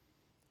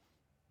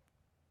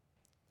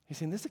 He's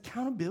saying this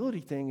accountability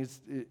thing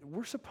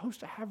we're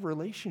supposed to have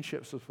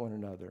relationships with one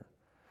another,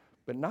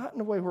 but not in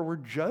a way where we're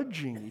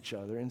judging each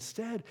other.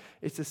 Instead,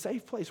 it's a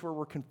safe place where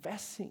we're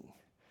confessing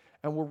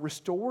and we're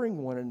restoring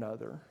one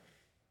another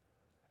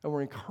and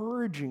we're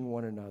encouraging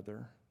one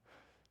another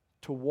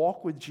to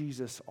walk with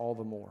Jesus all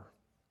the more.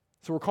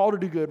 So we're called to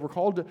do good. We're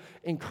called to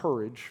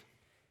encourage.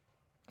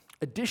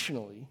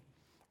 Additionally,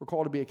 we're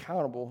called to be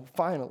accountable.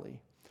 Finally,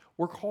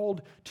 we're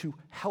called to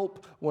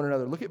help one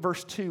another. Look at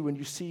verse 2 when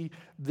you see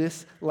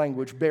this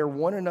language. Bear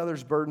one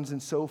another's burdens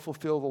and so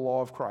fulfill the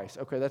law of Christ.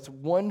 Okay, that's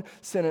one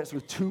sentence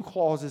with two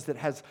clauses that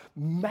has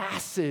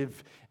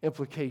massive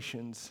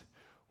implications.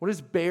 What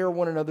does bear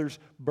one another's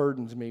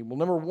burdens mean? Well,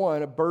 number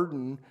one, a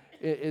burden,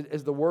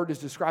 as the word is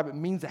described, it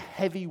means a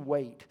heavy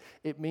weight.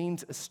 It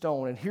means a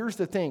stone. And here's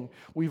the thing.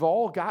 We've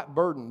all got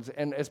burdens.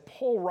 And as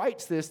Paul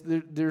writes this,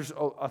 there's,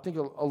 I think,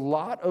 a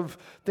lot of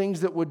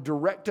things that would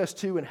direct us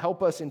to and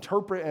help us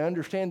interpret and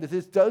understand that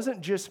this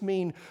doesn't just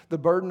mean the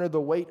burden or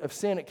the weight of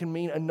sin. It can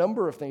mean a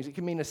number of things. It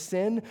can mean a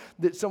sin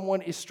that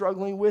someone is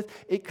struggling with.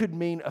 It could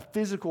mean a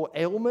physical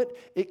ailment.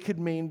 It could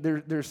mean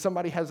there's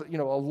somebody has, a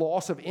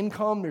loss of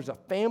income. There's a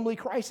family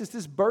crisis.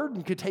 This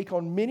burden could take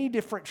on many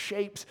different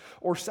shapes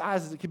or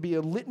sizes. It could be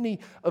a litany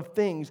of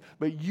things,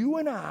 but you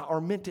and I are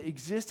meant to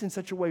exist in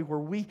such a way where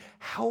we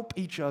help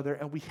each other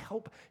and we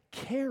help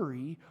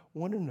carry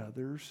one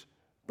another's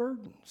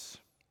burdens,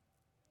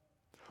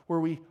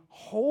 where we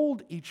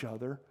hold each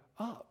other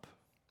up.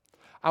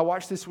 I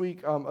watched this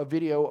week a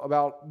video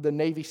about the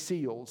Navy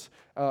SEALs,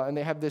 and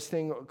they have this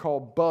thing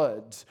called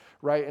BUDS,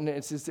 right? And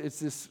it's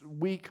this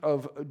week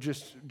of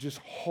just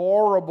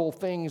horrible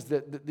things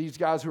that these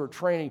guys who are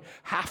training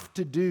have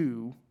to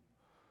do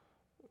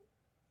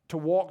to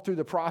walk through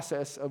the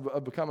process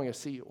of becoming a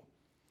SEAL.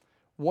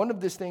 One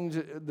of these things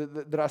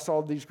that I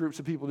saw these groups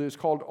of people do is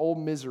called Old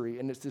Misery,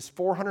 and it's this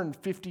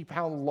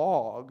 450-pound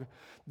log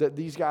that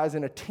these guys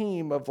in a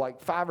team of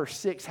like 5 or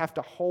 6 have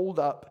to hold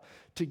up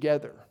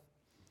together.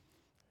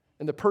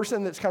 And the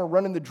person that's kind of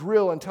running the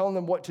drill and telling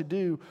them what to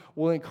do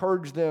will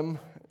encourage them.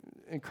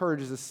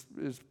 Encourage is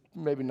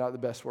maybe not the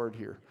best word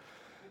here.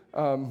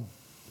 Some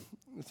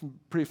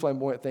pretty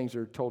flamboyant things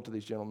are told to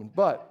these gentlemen,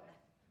 but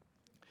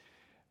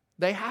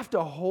they have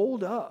to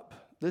hold up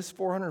this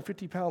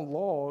 450-pound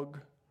log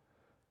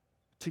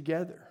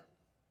together.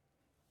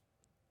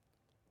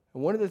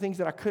 And one of the things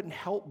that I couldn't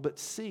help but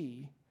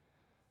see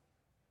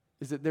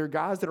is that there are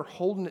guys that are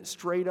holding it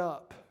straight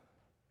up,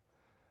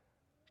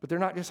 but they're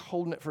not just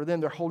holding it for them,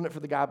 they're holding it for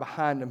the guy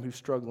behind them who's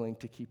struggling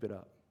to keep it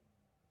up.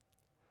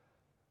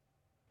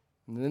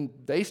 And then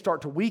they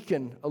start to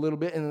weaken a little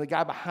bit, and then the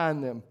guy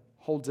behind them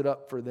holds it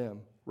up for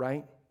them,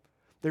 right?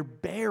 They're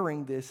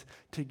bearing this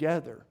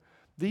together.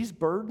 These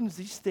burdens,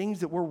 these things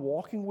that we're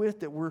walking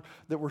with, that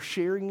we're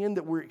sharing in,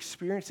 that we're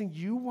experiencing,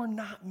 you were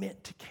not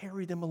meant to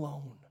carry them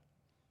alone.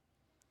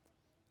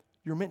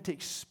 You're meant to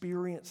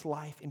experience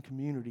life in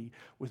community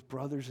with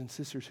brothers and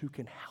sisters who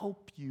can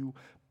help you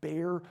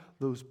bear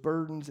those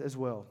burdens as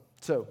well.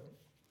 So,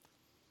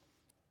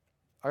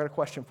 I got a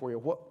question for you.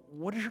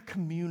 What does your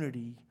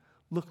community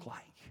look like?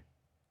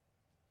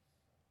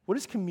 What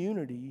does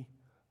community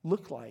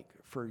look like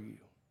for you?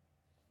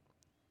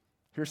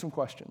 Here's some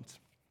questions.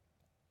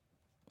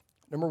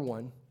 Number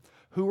one,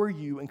 who are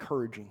you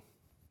encouraging?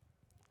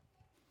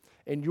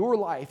 In your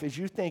life, as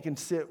you think and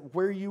sit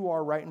where you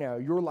are right now,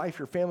 your life,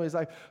 your family's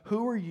life,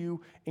 who are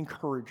you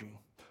encouraging?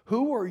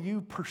 Who are you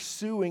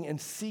pursuing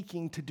and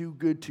seeking to do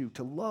good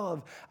to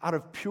love out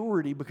of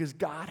purity because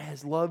God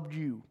has loved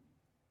you?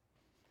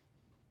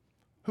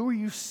 Who are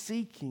you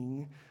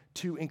seeking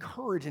to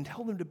encourage and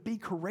tell them to be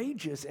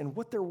courageous in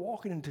what they're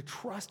walking in, to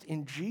trust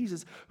in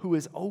Jesus who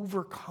has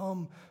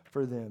overcome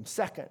for them?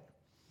 Second,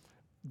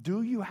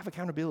 do you have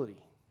accountability?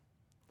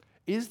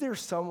 Is there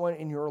someone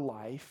in your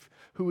life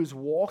who is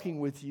walking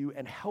with you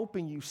and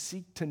helping you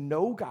seek to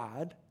know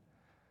God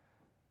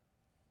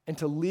and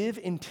to live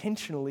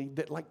intentionally,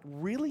 that like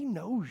really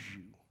knows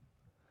you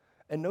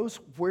and knows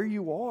where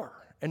you are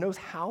and knows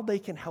how they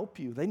can help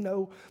you? They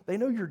know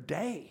your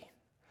day.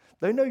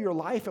 They know your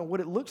life and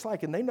what it looks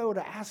like, and they know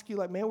to ask you,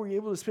 like, man, were you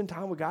able to spend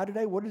time with God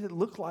today? What did it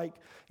look like?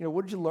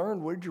 What did you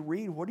learn? What did you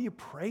read? What are you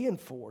praying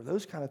for?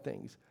 Those kind of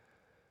things.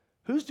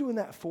 Who's doing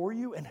that for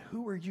you, and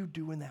who are you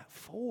doing that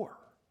for?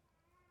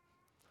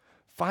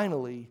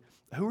 Finally,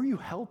 who are you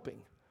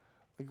helping?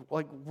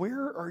 Like,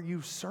 where are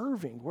you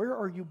serving? Where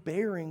are you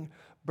bearing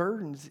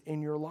burdens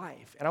in your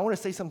life? And I want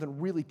to say something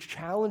really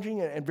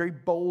challenging and very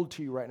bold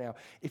to you right now.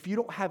 If you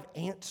don't have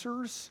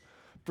answers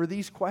for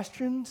these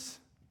questions,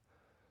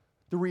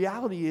 the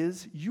reality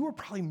is you are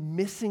probably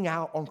missing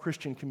out on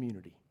Christian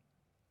community.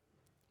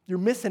 You're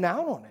missing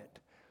out on it.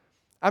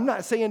 I'm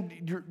not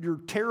saying you're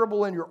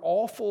terrible and you're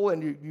awful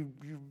and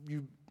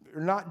you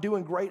are not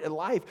doing great in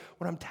life.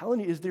 What I'm telling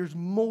you is there's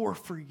more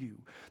for you.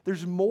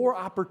 There's more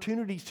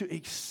opportunities to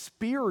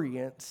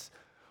experience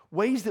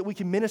ways that we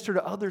can minister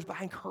to others by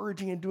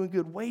encouraging and doing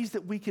good, ways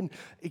that we can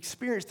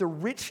experience the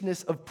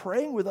richness of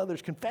praying with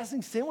others,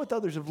 confessing sin with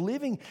others, of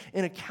living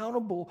in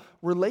accountable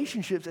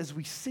relationships as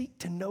we seek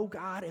to know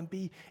God and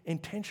be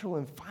intentional.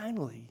 And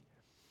finally,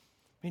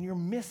 man, you're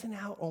missing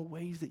out on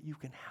ways that you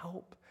can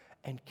help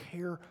and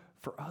care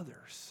for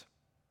others.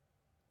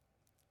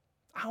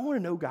 I want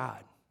to know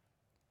God.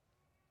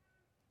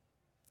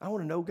 I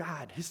want to know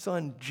God, his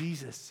son,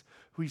 Jesus,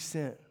 who he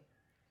sent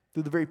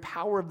through the very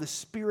power of the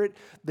Spirit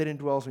that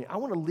indwells me. I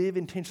want to live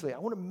intentionally. I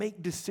want to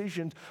make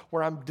decisions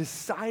where I'm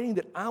deciding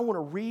that I want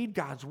to read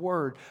God's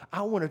word.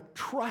 I want to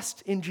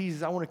trust in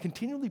Jesus. I want to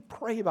continually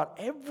pray about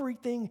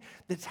everything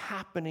that's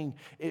happening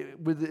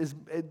with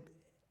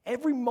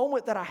every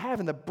moment that I have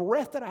and the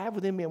breath that I have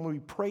within me. I'm going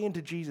to be praying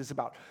to Jesus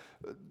about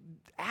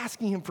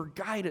asking him for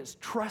guidance,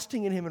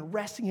 trusting in him and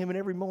resting in him in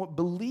every moment,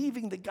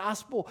 believing the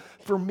gospel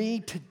for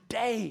me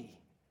today.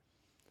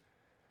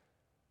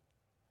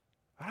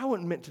 But I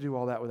wasn't meant to do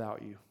all that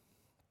without you.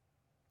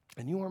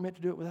 And you weren't meant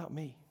to do it without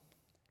me.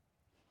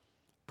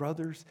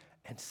 Brothers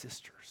and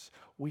sisters,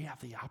 we have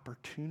the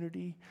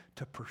opportunity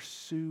to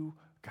pursue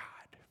God,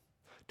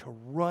 to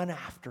run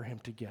after him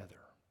together.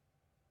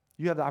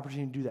 You have the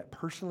opportunity to do that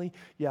personally.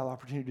 You have the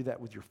opportunity to do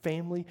that with your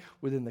family,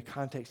 within the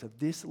context of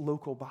this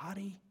local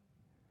body.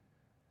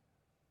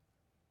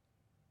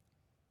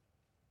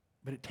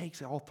 But it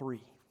takes all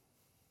three.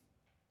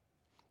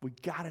 We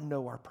got to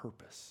know our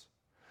purpose.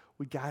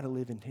 We got to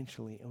live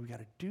intentionally, and we got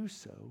to do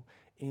so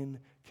in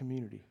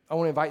community. I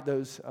want to invite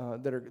those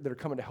that are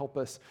coming to help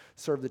us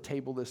serve the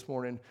table this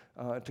morning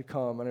to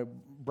come. I know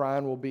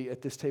Brian will be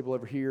at this table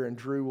over here, and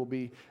Drew will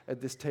be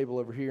at this table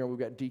over here, and we've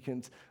got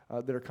deacons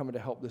that are coming to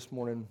help this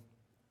morning.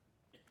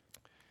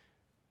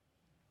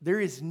 There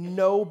is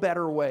no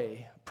better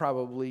way,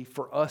 probably,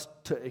 for us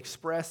to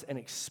express and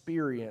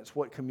experience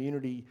what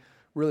community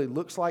really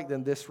looks like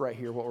than this right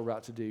here, what we're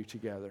about to do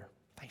together.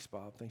 Thanks,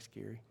 Bob. Thanks,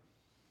 Gary.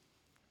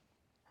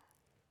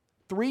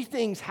 3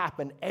 things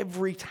happen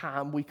every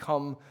time we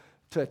come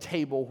to a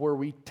table where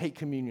we take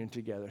communion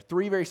together.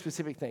 3 very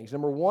specific things.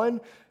 Number 1,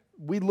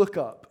 we look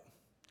up.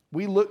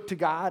 We look to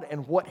God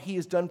and what he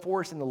has done for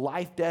us in the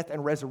life, death,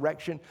 and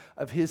resurrection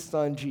of his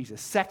son,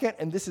 Jesus. Second,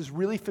 and this is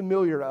really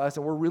familiar to us,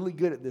 and we're really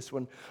good at this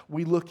one,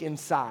 we look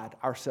inside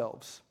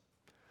ourselves.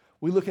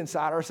 We look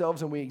inside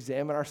ourselves and we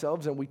examine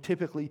ourselves, and we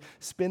typically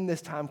spend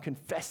this time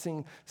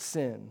confessing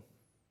sin.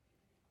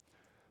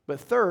 But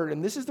third,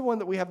 and this is the one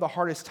that we have the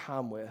hardest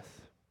time with,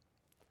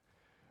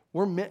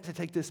 we're meant to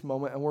take this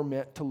moment and we're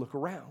meant to look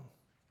around.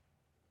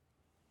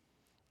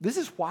 This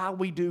is why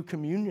we do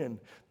communion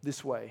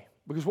this way.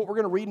 Because what we're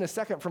going to read in a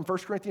second from 1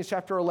 Corinthians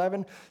chapter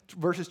 11,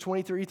 verses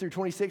 23 through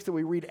 26, that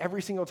we read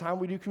every single time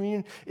we do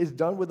communion, is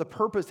done with a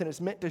purpose, and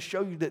it's meant to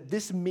show you that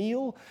this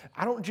meal,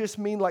 I don't just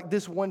mean like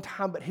this one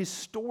time, but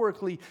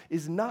historically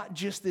is not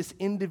just this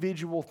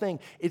individual thing.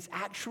 It's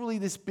actually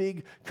this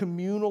big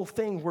communal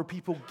thing where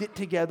people get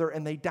together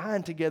and they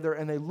dine together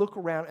and they look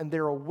around and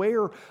they're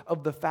aware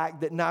of the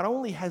fact that not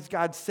only has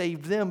God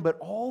saved them, but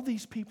all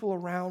these people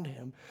around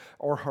him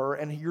or her,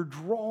 and you're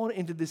drawn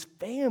into this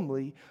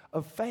family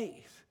of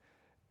faith.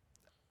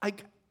 I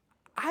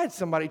had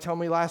somebody tell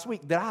me last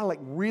week that I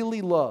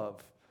really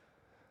love.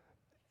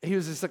 He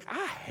was just like,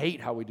 I hate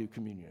how we do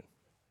communion.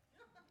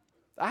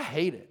 I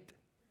hate it.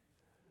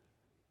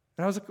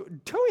 And I was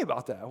like, tell me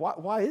about that.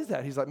 Why is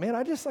that? He's like, man,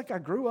 I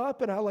grew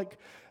up and I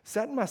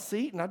sat in my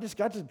seat and I just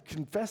got to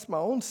confess my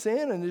own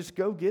sin and just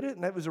go get it.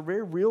 And that was a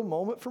very real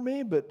moment for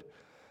me, but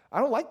I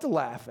don't like the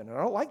laughing and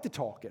I don't like the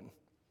talking.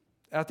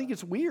 And I think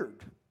it's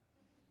weird.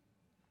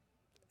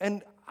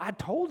 And I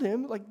told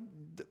him,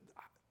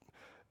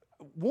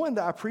 one,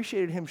 that I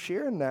appreciated him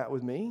sharing that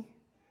with me.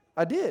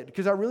 I did,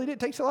 because I really did. It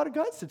takes a lot of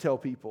guts to tell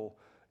people,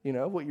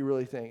 what you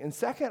really think. And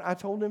second, I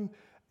told him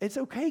it's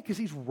okay because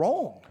he's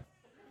wrong.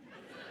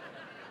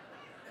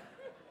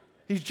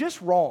 He's just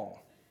wrong.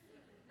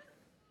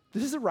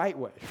 This is the right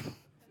way.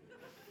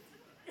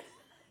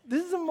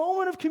 This is a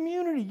moment of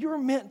community. You're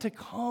meant to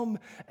come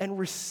and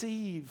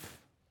receive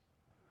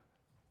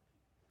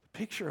the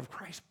picture of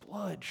Christ's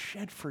blood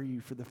shed for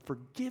you for the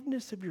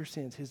forgiveness of your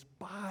sins, his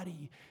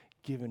body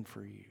given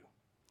for you.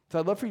 So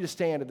I'd love for you to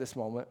stand at this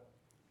moment.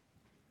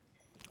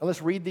 And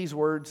let's read these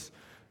words,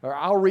 or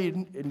I'll read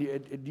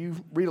and you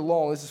read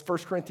along. This is 1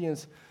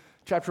 Corinthians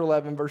chapter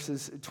 11,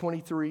 verses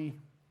 23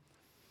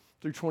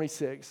 through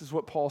 26. This is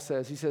what Paul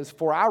says. He says,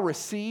 "For I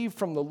received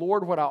from the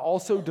Lord what I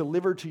also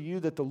delivered to you,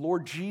 that the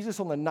Lord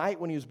Jesus on the night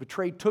when he was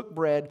betrayed took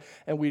bread,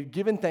 and we had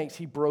given thanks,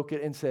 he broke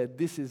it and said,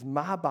 'This is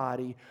my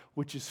body,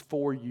 which is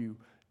for you.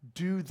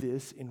 Do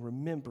this in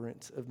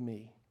remembrance of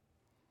me.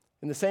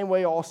 In the same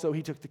way also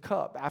he took the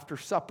cup after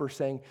supper,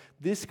 saying,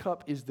 this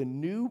cup is the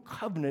new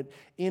covenant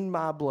in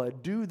my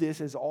blood. Do this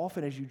as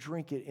often as you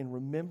drink it in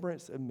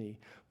remembrance of me.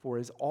 For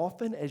as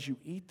often as you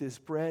eat this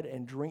bread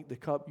and drink the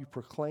cup, you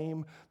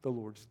proclaim the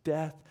Lord's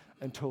death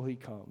until he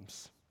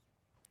comes.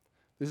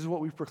 This is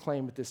what we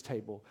proclaim at this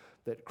table,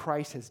 that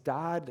Christ has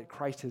died, that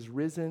Christ has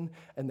risen,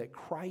 and that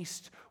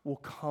Christ will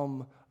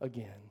come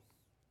again.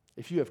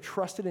 If you have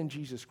trusted in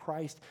Jesus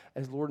Christ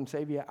as Lord and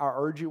Savior, I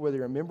urge you, whether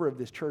you're a member of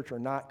this church or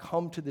not,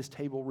 come to this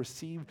table,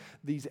 receive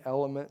these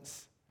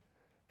elements,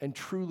 and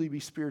truly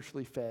be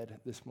spiritually fed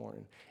this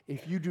morning.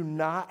 If you do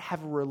not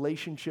have a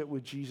relationship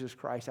with Jesus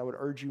Christ, I would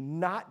urge you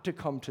not to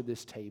come to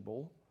this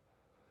table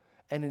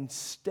and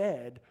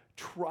instead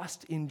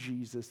trust in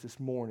Jesus this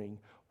morning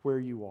where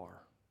you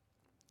are,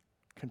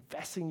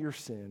 confessing your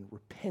sin,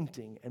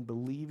 repenting, and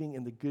believing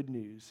in the good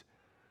news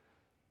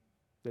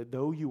that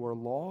though you are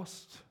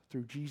lost,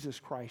 through Jesus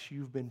Christ,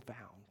 you've been found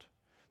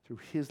through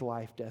his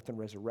life, death, and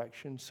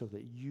resurrection so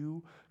that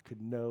you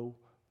could know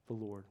the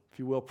Lord. If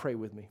you will, pray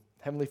with me.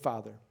 Heavenly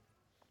Father,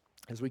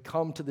 as we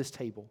come to this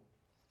table,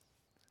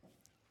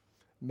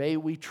 may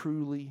we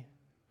truly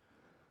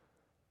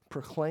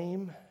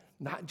proclaim,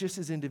 not just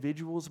as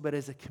individuals, but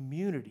as a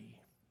community,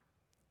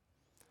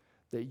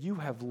 that you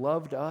have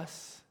loved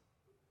us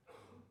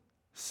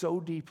so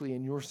deeply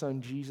in your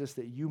Son Jesus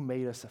that you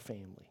made us a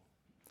family,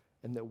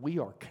 and that we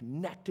are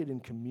connected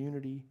in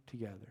community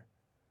together.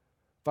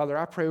 Father,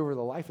 I pray over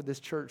the life of this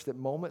church that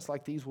moments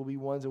like these will be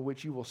ones in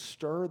which you will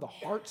stir the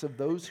hearts of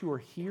those who are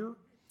here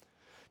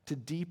to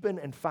deepen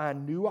and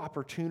find new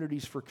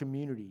opportunities for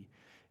community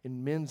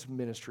in men's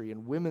ministry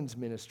and women's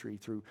ministry,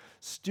 through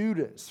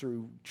students,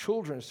 through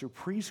children, through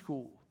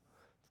preschool,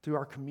 through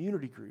our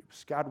community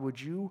groups. God, would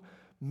you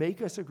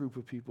make us a group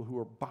of people who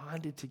are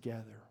bonded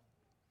together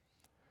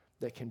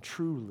that can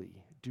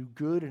truly do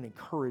good and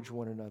encourage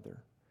one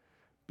another,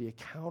 be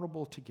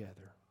accountable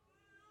together,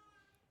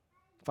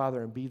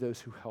 Father, and be those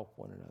who help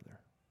one another.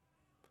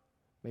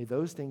 May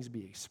those things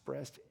be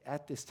expressed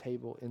at this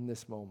table in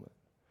this moment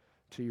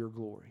to your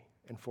glory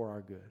and for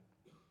our good.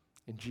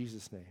 In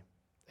Jesus' name,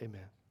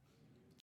 amen.